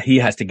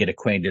has to get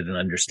acquainted and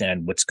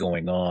understand what's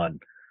going on.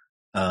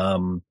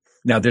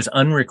 Now there's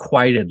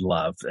unrequited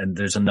love, and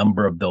there's a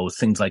number of those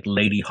things like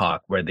Lady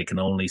Hawk, where they can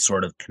only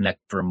sort of connect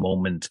for a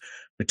moment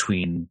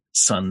between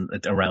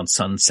around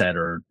sunset,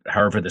 or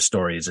however the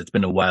story is. It's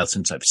been a while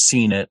since I've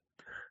seen it.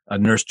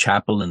 Nurse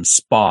Chapel and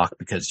Spock,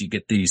 because you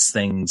get these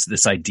things,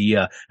 this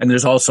idea. And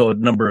there's also a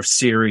number of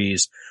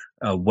series,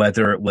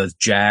 whether it was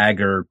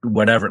JAG or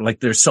whatever,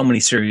 like there's so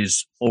many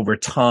series over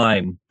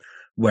time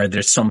where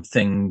there's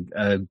something,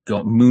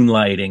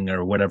 moonlighting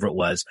or whatever it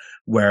was,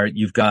 where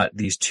you've got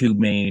these two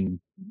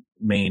main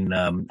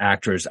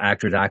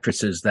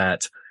actresses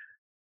that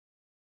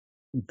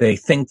they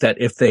think that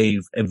if they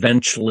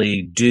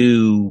eventually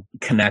do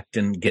connect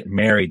and get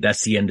married,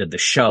 that's the end of the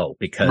show,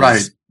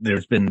 because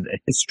there's been a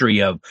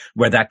history of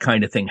where that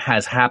kind of thing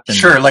has happened.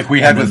 Sure, like we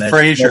had with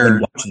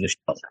Frasier.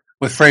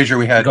 With Frasier,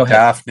 we had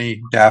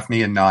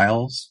Daphne and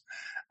Niles,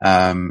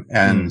 and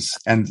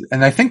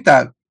I think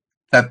that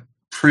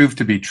proved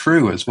to be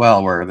true as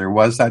well, where there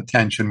was that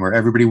tension where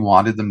everybody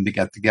wanted them to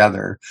get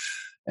together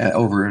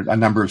over a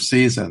number of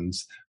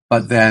seasons,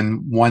 but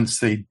then once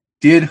they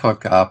did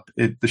hook up,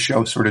 the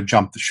show sort of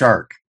jumped the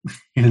shark,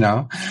 you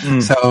know?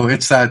 So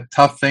it's that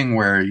tough thing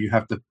where you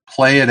have to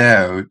play it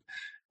out.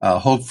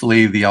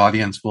 Hopefully the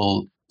audience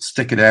will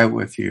stick it out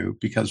with you,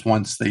 because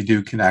once they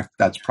do connect,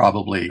 that's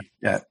probably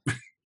it.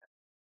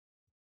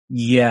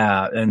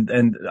 Yeah.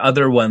 And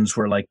other ones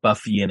were like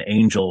Buffy and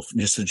Angel,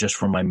 just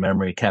from my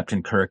memory,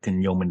 Captain Kirk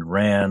and Yeoman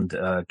Rand,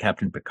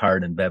 Captain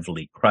Picard and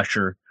Beverly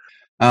Crusher.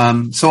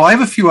 So I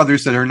have a few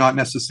others that are not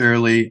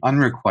necessarily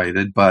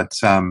unrequited, but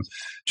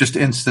just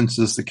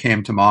instances that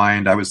came to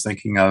mind. I was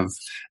thinking of,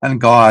 and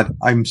God,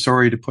 I'm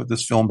sorry to put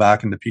this film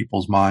back into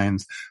people's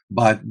minds,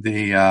 but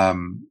the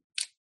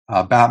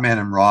Batman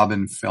and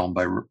Robin film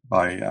by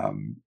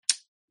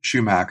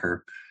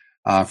Schumacher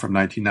from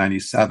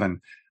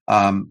 1997.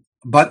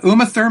 But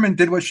Uma Thurman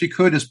did what she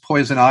could as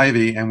Poison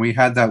Ivy, and we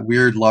had that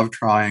weird love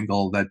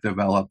triangle that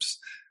develops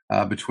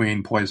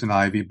between Poison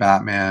Ivy,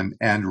 Batman,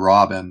 and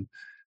Robin.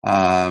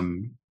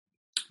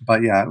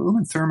 But yeah,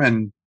 Uma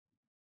Thurman,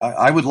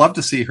 I would love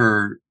to see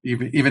her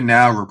even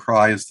now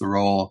reprise the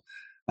role.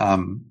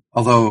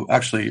 Although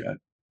actually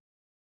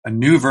a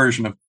new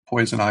version of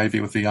Poison Ivy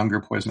with a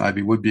younger Poison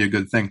Ivy would be a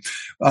good thing.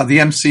 The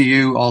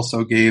MCU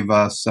also gave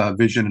us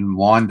Vision and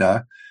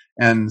Wanda,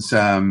 and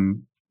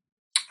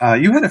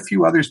you had a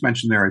few others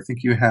mentioned there. I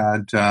think you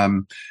had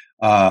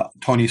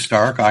Tony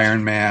Stark,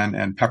 Iron Man,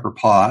 and Pepper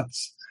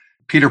Potts.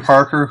 Peter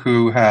Parker,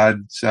 who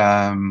had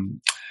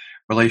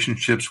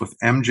relationships with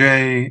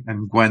MJ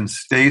and Gwen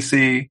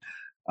Stacy.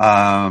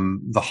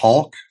 The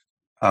Hulk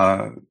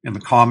in the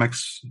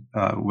comics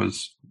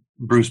was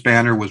Bruce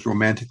Banner was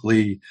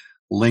romantically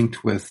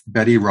linked with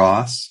Betty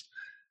Ross.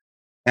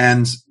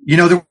 And, you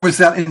know, there was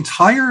that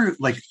entire,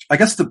 like, I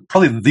guess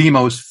probably the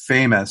most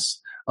famous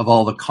of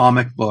all the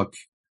comic book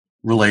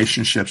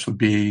relationships would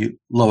be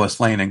Lois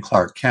Lane and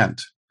Clark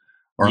Kent,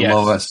 or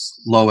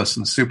yes. Lois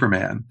and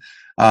Superman.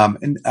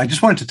 And I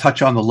just wanted to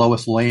touch on the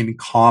Lois Lane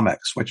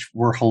comics, which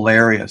were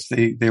hilarious.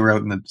 They were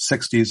out in the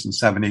 60s and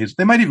 70s.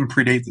 They might even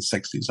predate the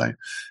 60s.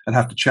 I'd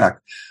have to check.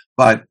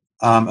 But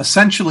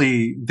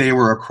essentially, they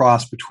were a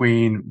cross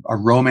between a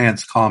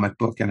romance comic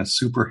book and a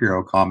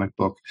superhero comic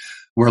book,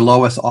 where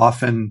Lois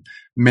often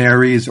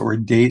marries or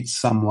dates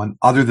someone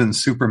other than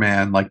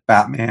Superman, like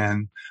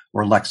Batman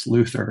or Lex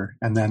Luthor,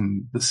 and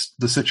then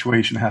the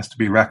situation has to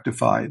be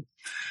rectified.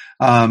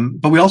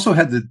 But we also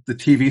had the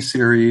TV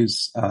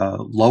series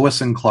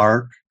Lois and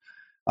Clark,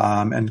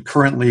 and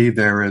currently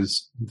there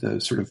is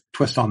the sort of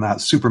twist on that,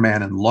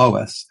 Superman and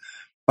Lois.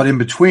 But in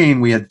between,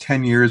 we had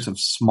 10 years of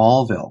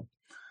Smallville,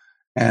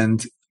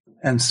 and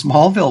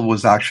Smallville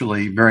was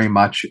actually very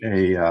much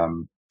a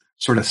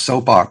sort of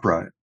soap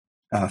opera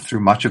through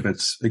much of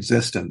its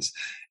existence.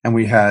 And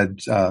we had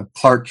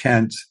Clark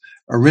Kent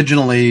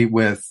originally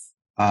with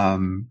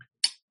Lana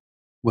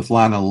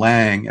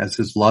Lang as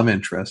his love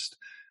interest.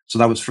 So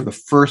that was for the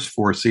first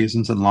 4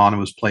 seasons, and Lana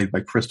was played by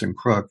Kristen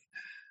Crook.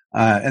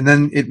 And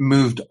then it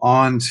moved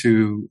on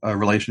to a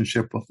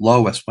relationship with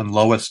Lois when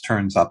Lois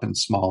turns up in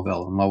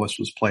Smallville, and Lois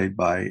was played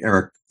by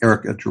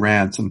Erica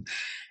Durance.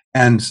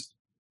 And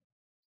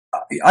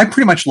I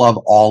pretty much love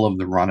all of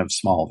the run of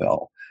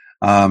Smallville.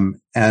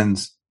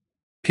 And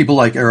people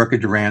like Erica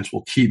Durance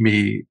will keep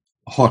me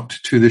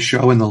hooked to the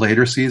show in the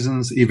later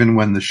seasons, even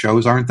when the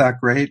shows aren't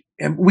that great.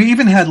 And we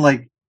even had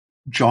like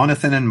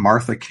Jonathan and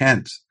Martha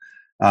Kent,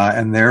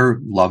 and their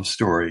love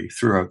story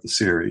throughout the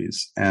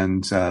series.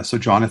 And so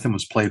Jonathan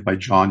was played by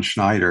John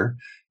Schneider,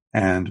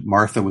 and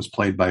Martha was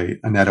played by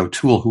Annette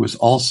O'Toole, who was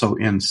also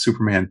in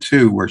Superman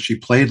 2, where she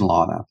played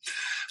Lana.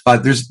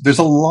 But there's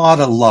a lot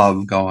of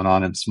love going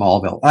on in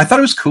Smallville. And I thought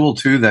it was cool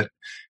too that,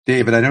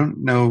 David, I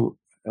don't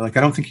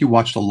think you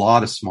watched a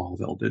lot of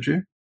Smallville, did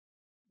you?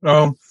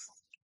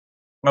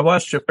 I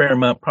watched a fair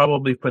amount,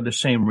 probably for the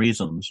same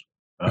reasons.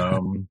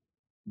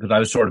 because I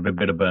was sort of a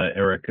bit of a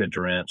Erica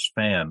Durant's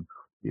fan.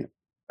 Yeah.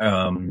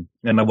 And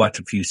I watched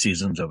a few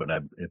seasons of it,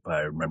 if I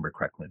remember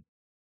correctly.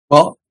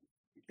 Well,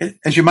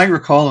 as you might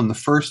recall, in the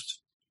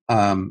first,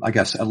 I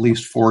guess, at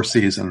least 4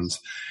 seasons,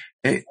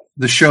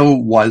 the show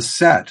was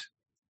set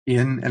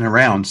in and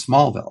around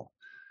Smallville.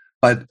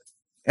 But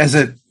as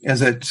it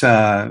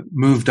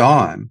moved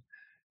on,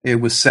 it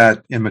was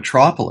set in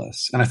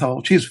Metropolis. And I thought,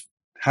 well, geez,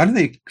 how do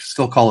they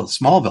still call it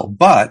Smallville?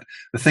 But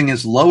the thing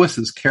is,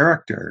 Lois's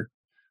character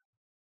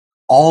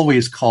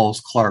always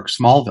calls Clark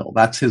Smallville.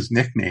 That's his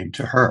nickname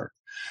to her.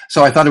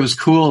 So I thought it was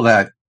cool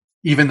that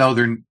even though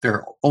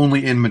they're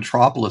only in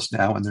Metropolis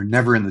now and they're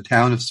never in the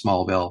town of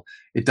Smallville,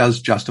 it does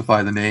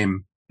justify the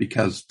name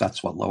because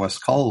that's what Lois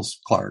calls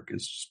Clark,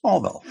 is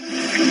Smallville.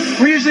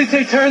 We usually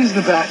take turns in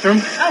the bathroom.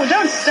 Oh,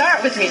 don't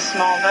start with me,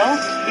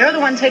 Smallville. You're the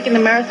one taking the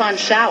marathon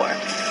shower.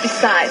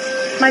 Besides,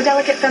 my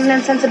delicate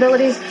feminine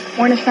sensibilities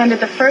weren't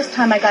offended the first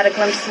time I got a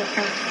glimpse of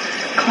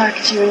Clark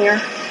Jr.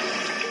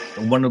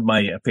 One of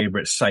my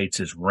favorite sites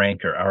is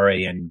Ranker,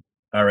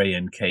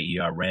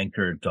 Ranker,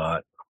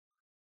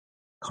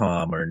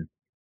 ranker.com, or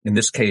in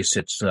this case,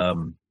 it's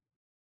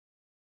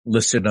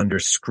listed under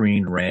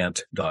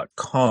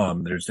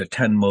screenrant.com. There's the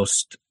 10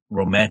 most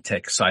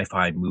romantic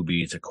sci-fi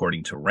movies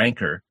according to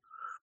Ranker.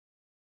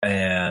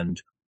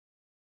 And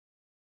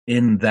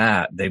in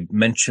that, they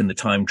mentioned The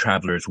Time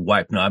Traveler's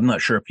Wife. Now, I'm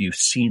not sure if you've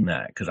seen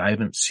that, because I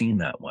haven't seen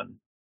that one.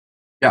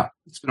 Yeah,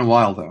 it's been a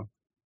while, though.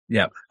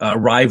 Yeah.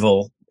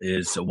 Arrival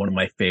is one of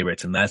my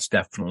favorites, and that's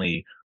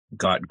definitely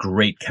got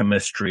great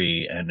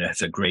chemistry and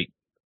has a great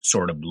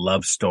sort of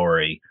love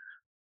story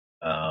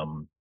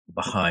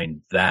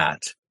behind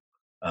that.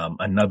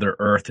 Another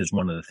Earth is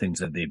one of the things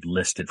that they've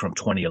listed from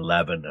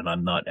 2011, and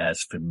I'm not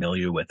as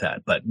familiar with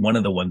that. But one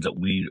of the ones that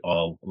we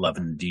all love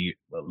and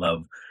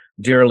love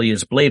dearly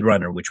is Blade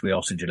Runner, which we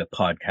also did a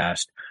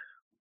podcast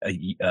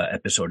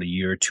episode a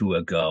year or two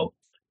ago.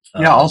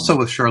 Yeah, also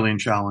with Charlene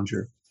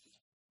Challenger.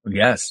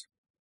 Yes.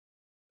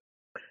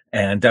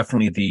 And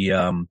definitely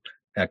the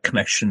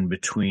connection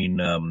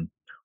between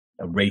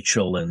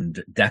Rachel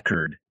and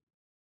Deckard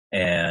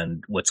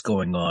and what's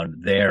going on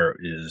there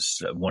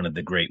is one of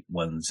the great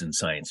ones in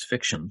science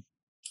fiction.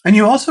 And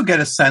you also get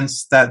a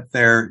sense that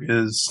there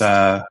is,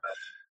 a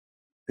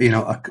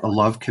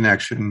love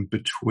connection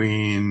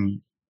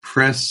between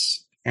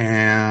Pris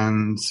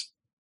and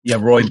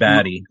Roy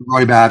Batty.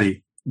 Roy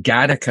Batty.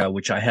 Gattaca,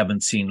 which I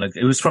haven't seen. Like,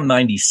 it was from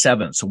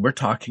 97, so we're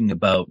talking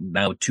about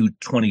now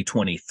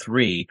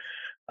 2023.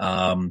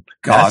 God,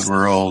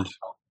 we're old.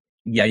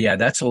 Yeah,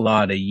 that's a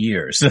lot of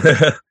years.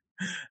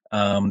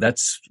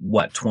 That's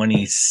what,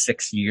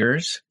 26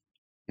 years?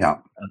 Yeah.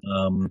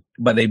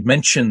 But they've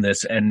mentioned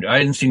this, and I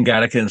hadn't seen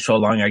Gattaca in so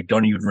long I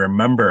don't even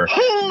remember.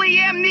 Holy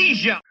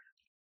amnesia!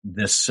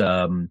 This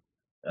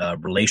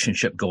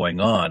relationship going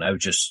on.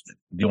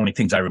 The only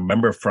things I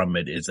remember from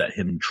it is that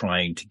him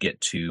trying to get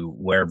to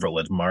wherever it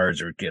was,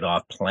 Mars, or get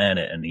off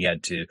planet, and he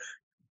had to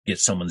get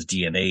someone's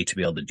DNA to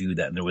be able to do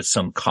that. And there was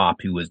some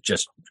cop who was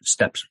just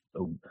steps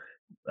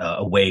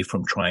away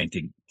from trying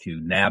to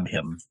nab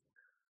him.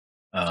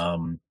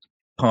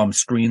 Palm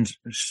Springs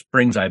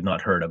I've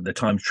not heard of. The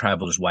Time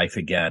Traveler's Wife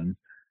again.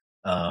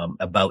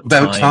 About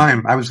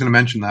Time. I was going to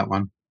mention that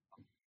one.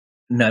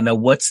 Now,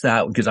 what's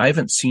that? Because I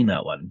haven't seen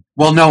that one.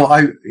 Well, no,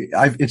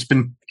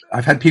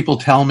 I've had people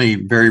tell me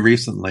very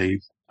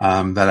recently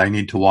that I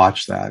need to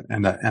watch that,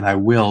 and I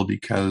will,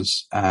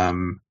 because I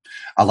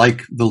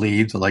like the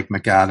leads. I like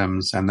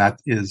McAdams, and that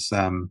is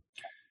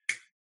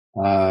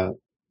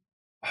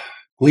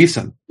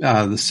Gleason,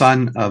 the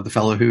son of the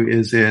fellow who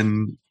is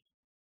in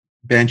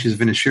Banshees of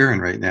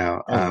Inisherin right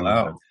now.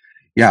 Wow.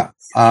 Yeah.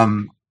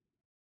 In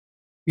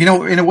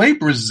a way,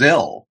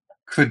 Brazil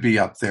could be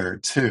up there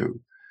too.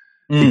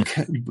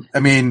 I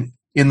mean,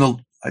 in the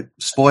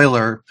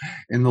spoiler,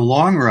 in the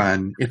long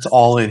run, it's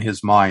all in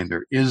his mind.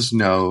 There is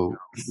no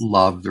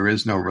love. There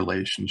is no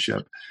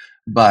relationship.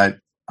 But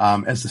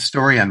as the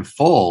story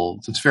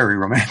unfolds, it's very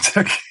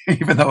romantic,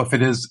 even though if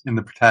it is in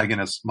the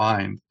protagonist's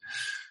mind.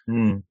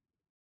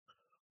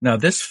 Now,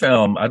 this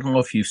film, I don't know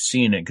if you've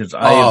seen it, because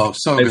I've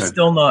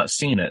still not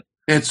seen it.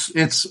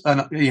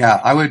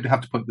 I would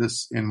have to put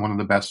this in one of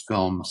the best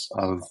films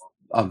of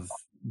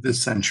this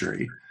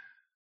century.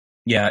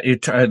 Yeah,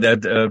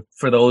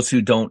 for those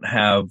who don't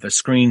have a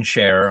screen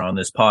share on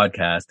this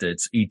podcast,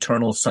 it's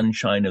Eternal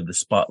Sunshine of the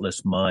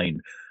Spotless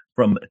Mind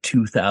from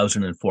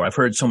 2004. I've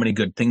heard so many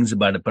good things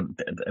about it, but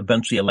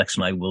eventually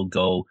Alexa and I will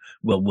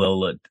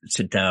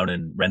sit down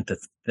and rent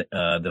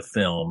the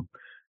film.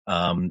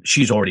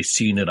 She's already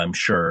seen it, I'm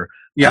sure.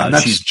 Yeah,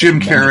 that's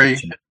Jim Carrey.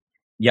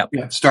 Yep.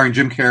 Yeah, starring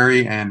Jim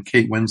Carrey and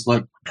Kate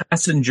Winslet.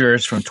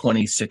 Passengers from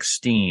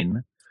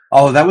 2016.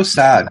 Oh, that was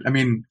sad. I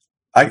mean,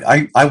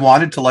 I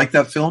wanted to like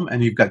that film,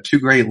 and you've got two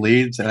great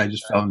leads, and I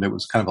just found it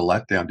was kind of a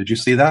letdown. Did you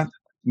see that?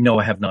 No,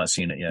 I have not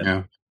seen it yet.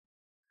 Yeah.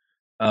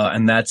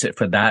 And that's it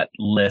for that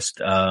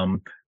list.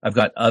 I've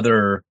got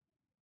other.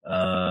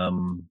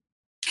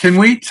 Can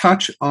we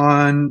touch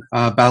on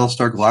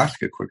Battlestar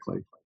Galactica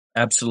quickly?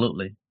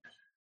 Absolutely.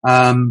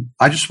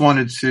 I just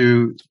wanted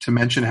to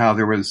mention how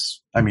there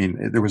was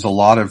a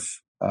lot of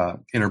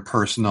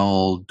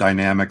interpersonal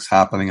dynamics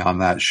happening on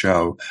that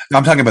show.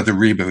 I'm talking about the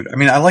reboot. I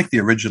mean, I like the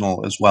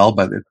original as well,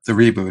 but the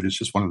reboot is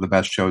just one of the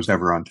best shows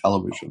ever on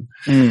television.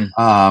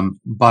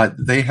 But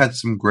they had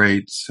some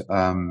great,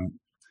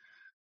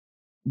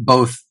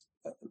 both,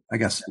 I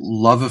guess,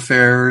 love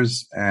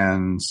affairs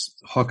and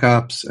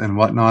hookups and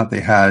whatnot. They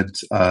had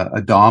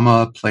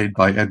Adama, played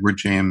by Edward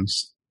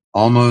James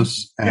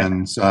Olmos,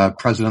 and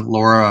President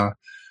Laura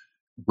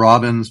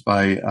Robbins,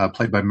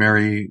 played by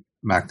Mary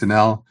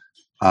McDonnell.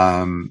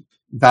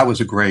 That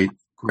was a great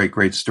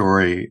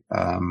story.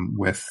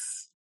 With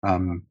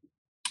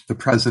the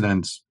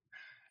president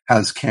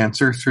has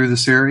cancer through the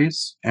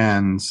series,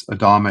 and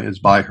Adama is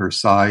by her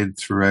side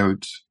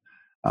throughout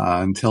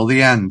until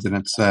the end, and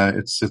it's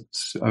a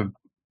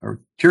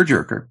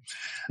tearjerker.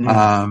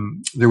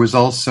 There was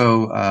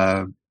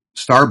also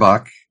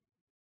Starbuck,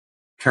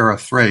 Kara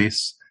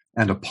Thrace,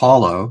 and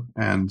Apollo,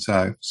 and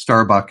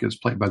Starbuck is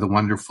played by the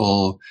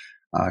wonderful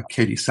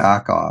Katie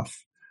Sackhoff.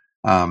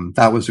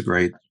 That was a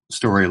great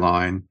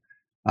storyline.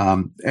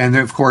 And then,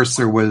 of course,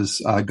 there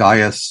was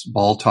Gaius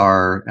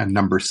Baltar and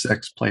Number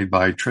 6, played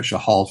by Tricia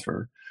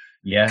Helfer.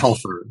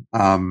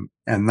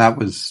 And that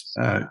was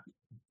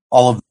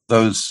all of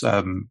those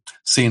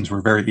scenes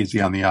were very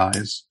easy on the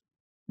eyes.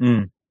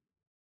 Go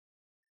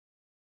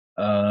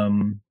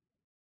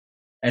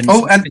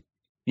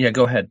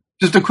ahead.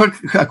 Just a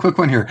quick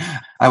one here.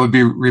 I would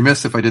be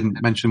remiss if I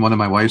didn't mention one of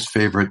my wife's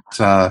favorite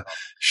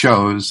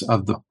shows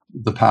of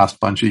the past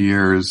bunch of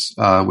years,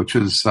 which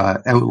is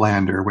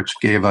Outlander, which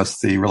gave us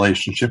the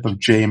relationship of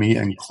Jamie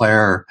and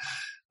Claire.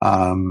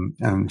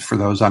 And for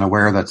those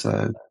unaware, that's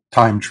a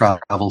time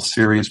travel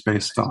series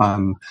based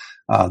on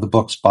the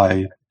books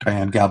by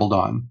Diane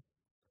Gabaldon.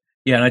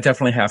 Yeah, and I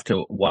definitely have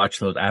to watch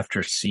those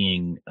after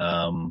seeing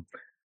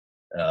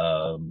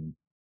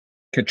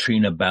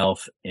Katrina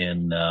Balfe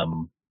in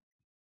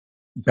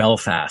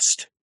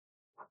Belfast,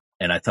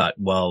 and I thought,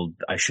 well,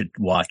 I should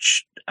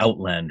watch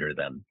Outlander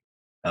then.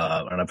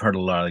 And I've heard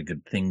a lot of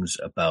good things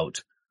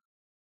about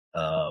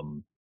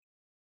Outlander.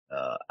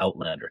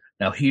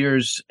 Now,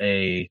 here's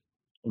a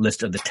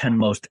list of the 10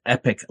 most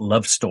epic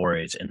love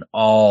stories in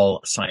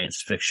all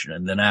science fiction,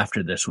 and then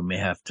after this, we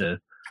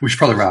should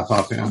probably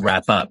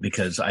wrap up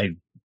because I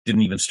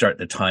didn't even start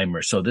the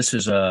timer. So this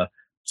is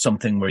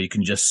something where you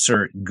can just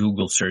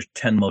Google search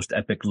 10 most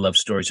epic love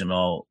stories in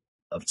all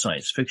of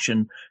science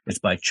fiction. It's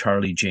by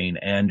Charlie Jane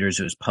Anders.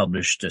 It was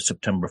published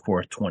September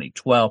 4th,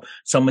 2012.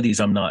 Some of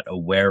these I'm not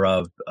aware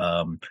of.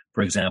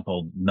 For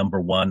example, number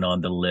 1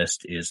 on the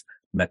list is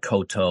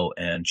Makoto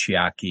and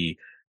Chiaki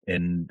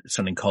in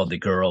something called The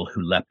Girl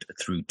Who Leapt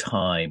Through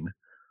Time.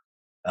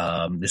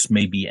 This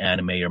may be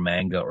anime or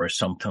manga or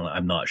something.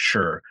 I'm not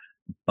sure,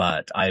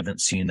 but I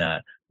haven't seen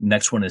that.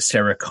 Next one is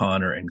Sarah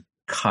Connor and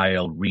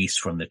Kyle Reese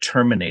from The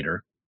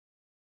Terminator.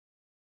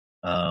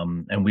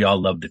 And we all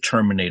love the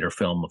Terminator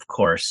film, of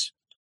course.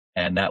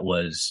 And that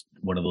was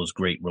one of those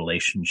great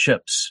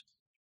relationships.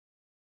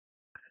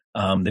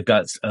 They've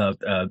got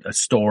a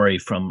story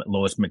from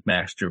Lois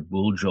McMaster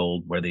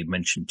Bujold where they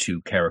mentioned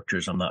 2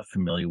 characters I'm not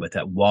familiar with.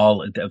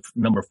 That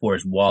number 4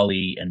 is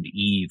Wally and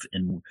Eve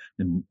in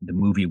the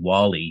movie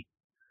Wall-E.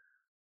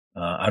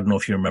 I don't know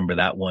if you remember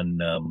that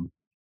one,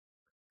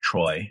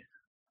 Troy.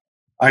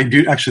 I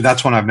do. Actually,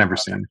 that's one I've never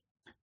seen.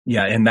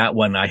 Yeah, and that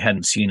one I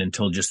hadn't seen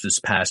until just this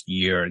past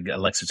year.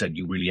 Alexa said,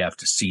 you really have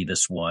to see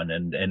this one,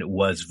 and it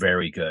was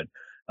very good.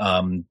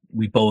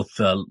 We both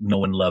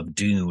know and love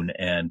Dune,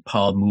 and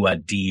Paul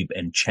Muad'Dib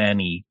and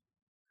Chani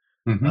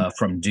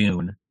from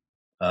Dune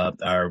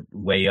are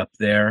way up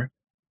there.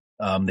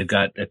 They've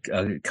got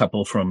a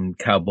couple from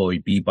Cowboy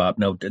Bebop.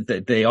 Now,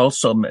 they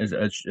also,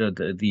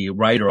 the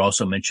writer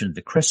also mentioned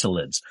the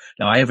Chrysalids.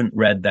 Now, I haven't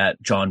read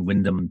that John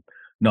Wyndham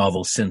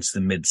novel since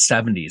the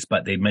mid-'70s,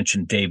 but they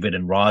mentioned David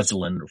and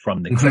Rosalind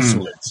from the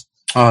Chrysalids.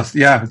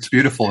 Yeah, it's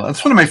beautiful.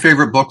 That's one of my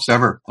favorite books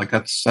ever. Like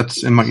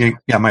that's in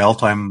my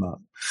all-time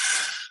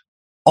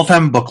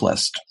book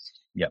list.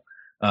 Yep.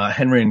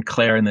 Henry and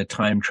Claire and the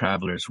Time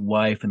Traveler's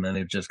Wife, and then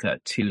they've just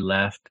got 2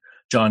 left.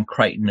 John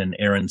Crichton and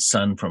Aaron's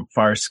Son from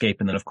Farscape,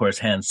 and then of course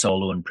Han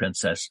Solo and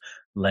Princess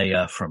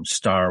Leia from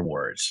Star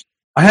Wars.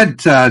 I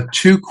had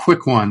 2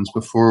 quick ones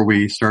before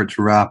we start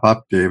to wrap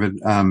up, David.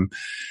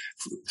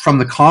 From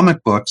the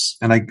comic books,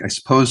 and I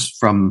suppose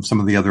from some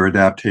of the other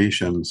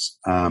adaptations,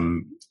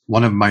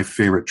 one of my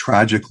favorite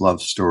tragic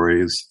love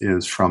stories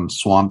is from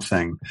Swamp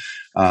Thing,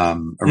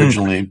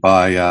 originally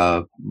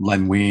by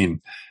Len Wein.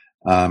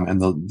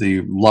 And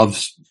the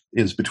love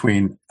is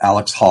between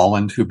Alex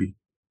Holland, who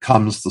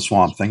becomes the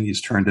Swamp Thing.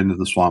 He's turned into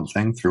the Swamp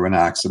Thing through an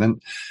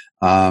accident.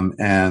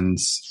 And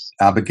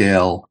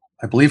Abigail,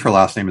 I believe her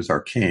last name is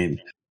Arcane.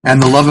 And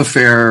the love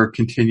affair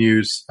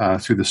continues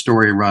through the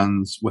story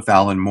runs with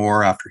Alan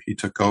Moore after he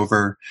took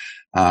over.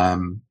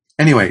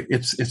 Anyway,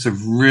 it's a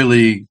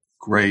really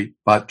great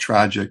but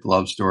tragic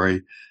love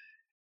story.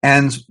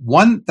 And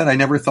one that I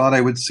never thought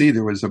I would see.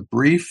 There was a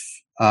brief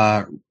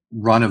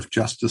run of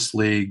Justice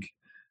League.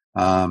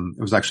 It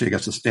was actually, I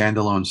guess, a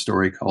standalone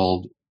story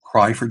called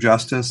Cry for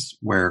Justice,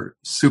 where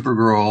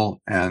Supergirl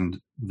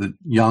and the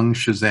young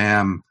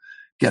Shazam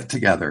get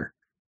together.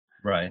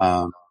 Right.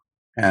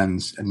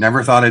 And I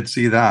never thought I'd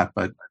see that,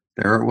 but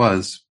there it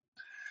was.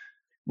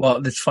 Well,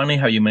 it's funny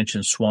how you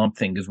mentioned Swamp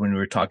Thing, because when we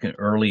were talking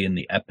early in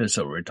the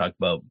episode, we were talking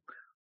about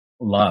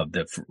love.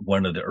 That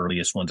one of the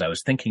earliest ones I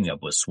was thinking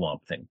of was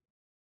Swamp Thing.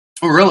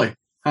 Oh, really?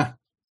 Huh.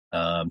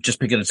 Just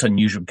because it's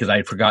unusual, because I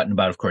had forgotten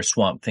about, of course,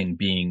 Swamp Thing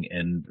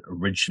being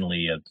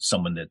originally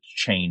someone that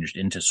changed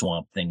into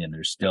Swamp Thing, and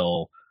there's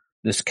still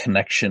this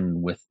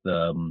connection with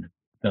the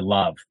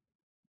love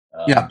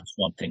of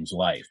Swamp Thing's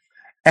life.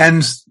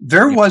 And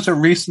there was a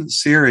recent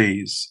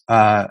series,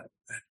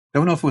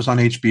 don't know if it was on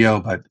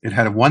HBO, but it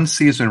had a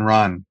 1-season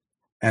run,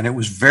 and it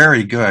was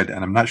very good,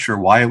 and I'm not sure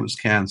why it was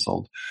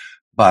canceled.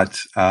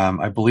 But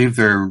I believe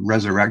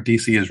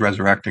DC is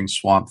resurrecting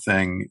Swamp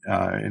Thing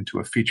into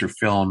a feature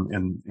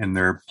film in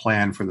their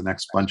plan for the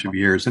next bunch of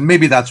years. And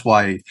maybe that's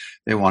why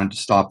they wanted to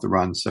stop the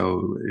run,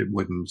 so it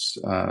wouldn't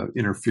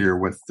interfere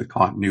with the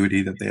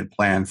continuity that they had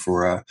planned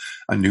for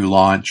a new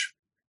launch.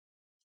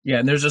 Yeah,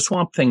 and there's a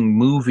Swamp Thing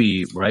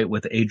movie, right,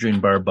 with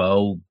Adrienne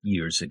Barbeau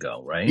years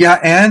ago, right? Yeah,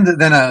 and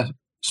then a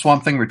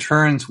Swamp Thing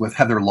Returns with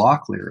Heather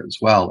Locklear as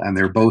well, and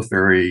they're both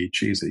very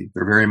cheesy.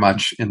 They're very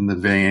much in the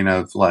vein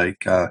of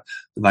like the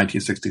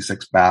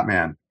 1966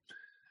 Batman.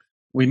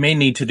 We may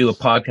need to do a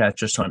podcast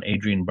just on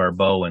Adrienne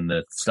Barbeau and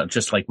the stuff,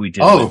 just like we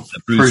did with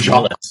Bruce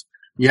Willis.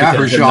 Yeah,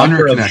 her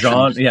genre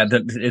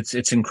connections.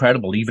 It's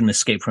incredible. Even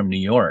Escape from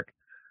New York,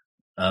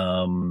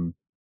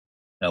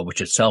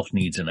 which itself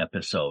needs an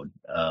episode.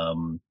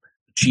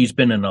 She's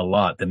been in a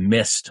lot. The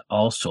Mist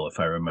also, if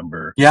I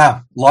remember.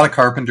 Yeah, a lot of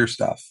Carpenter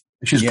stuff.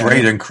 She's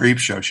great in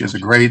Creepshow. She has a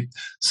great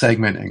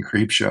segment in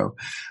Creepshow.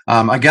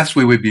 I guess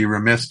we would be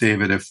remiss,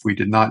 David, if we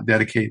did not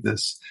dedicate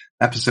this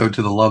episode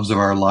to the loves of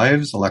our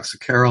lives, Alexa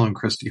Carroll and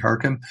Christy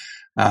Harkin.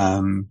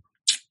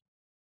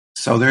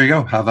 So there you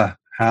go. Have a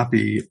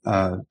happy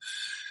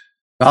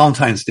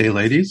Valentine's Day,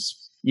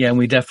 ladies. Yeah, and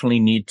we definitely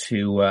need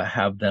to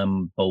have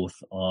them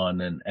both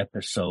on an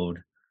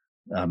episode.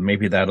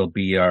 Maybe that'll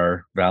be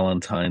our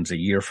Valentine's a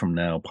year from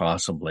now,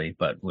 possibly,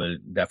 but we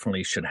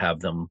definitely should have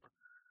them.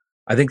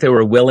 I think they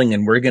were willing,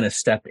 and we're going to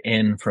step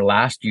in for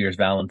last year's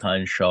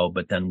Valentine's show,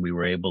 but then we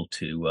were able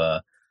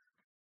to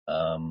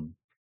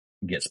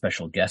get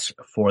special guests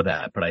for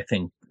that. But I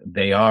think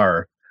they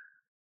are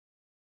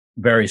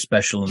very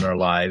special in our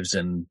lives,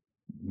 and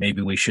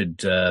maybe we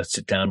should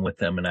sit down with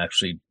them and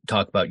actually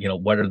talk about,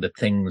 what are the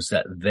things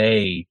that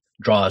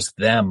draws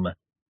them.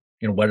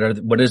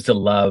 What is the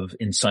love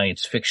in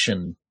science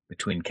fiction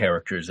between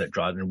characters that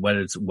draw them? What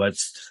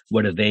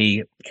do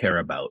they care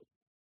about?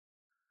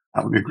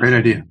 That would be a great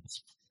idea.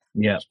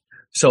 Yeah.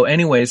 So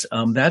anyways,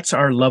 that's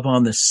our Love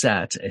on the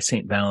Set, a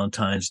St.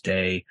 Valentine's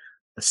Day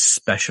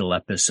special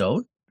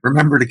episode.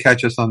 Remember to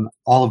catch us on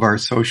all of our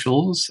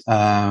socials,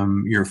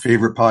 your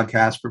favorite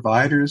podcast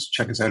providers.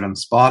 Check us out on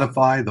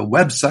Spotify. The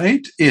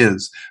website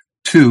is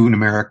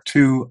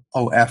 2of.ca.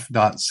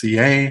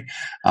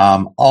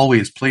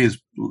 Always,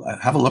 please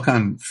have a look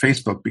on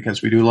Facebook,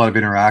 because we do a lot of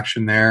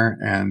interaction there,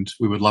 and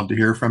we would love to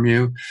hear from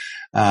you.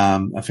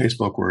 On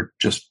Facebook, we're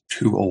just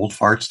Two Old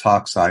Farts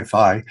Talk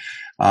Sci-Fi.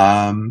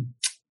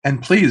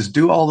 And please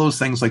do all those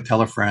things like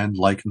tell a friend,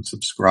 like and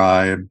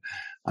subscribe.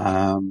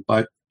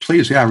 But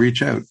please,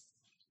 reach out.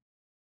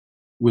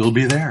 We'll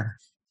be there.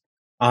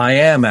 I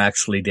am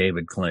actually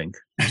David Klink.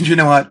 And you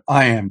know what?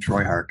 I am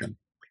Troy Harkin.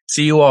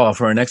 See you all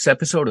for our next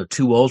episode of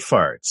Two Old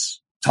Farts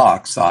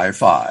Talk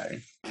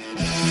Sci-Fi.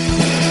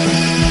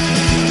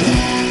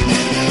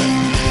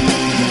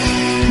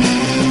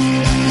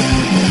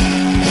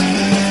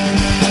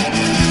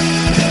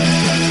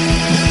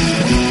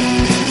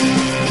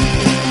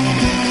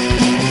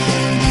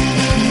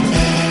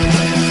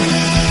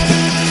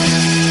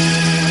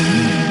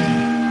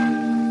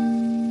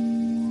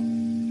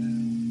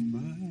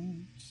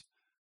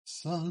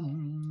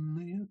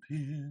 Suddenly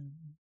appear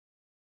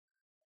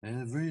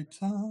every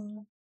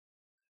time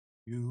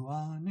you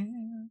are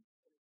near.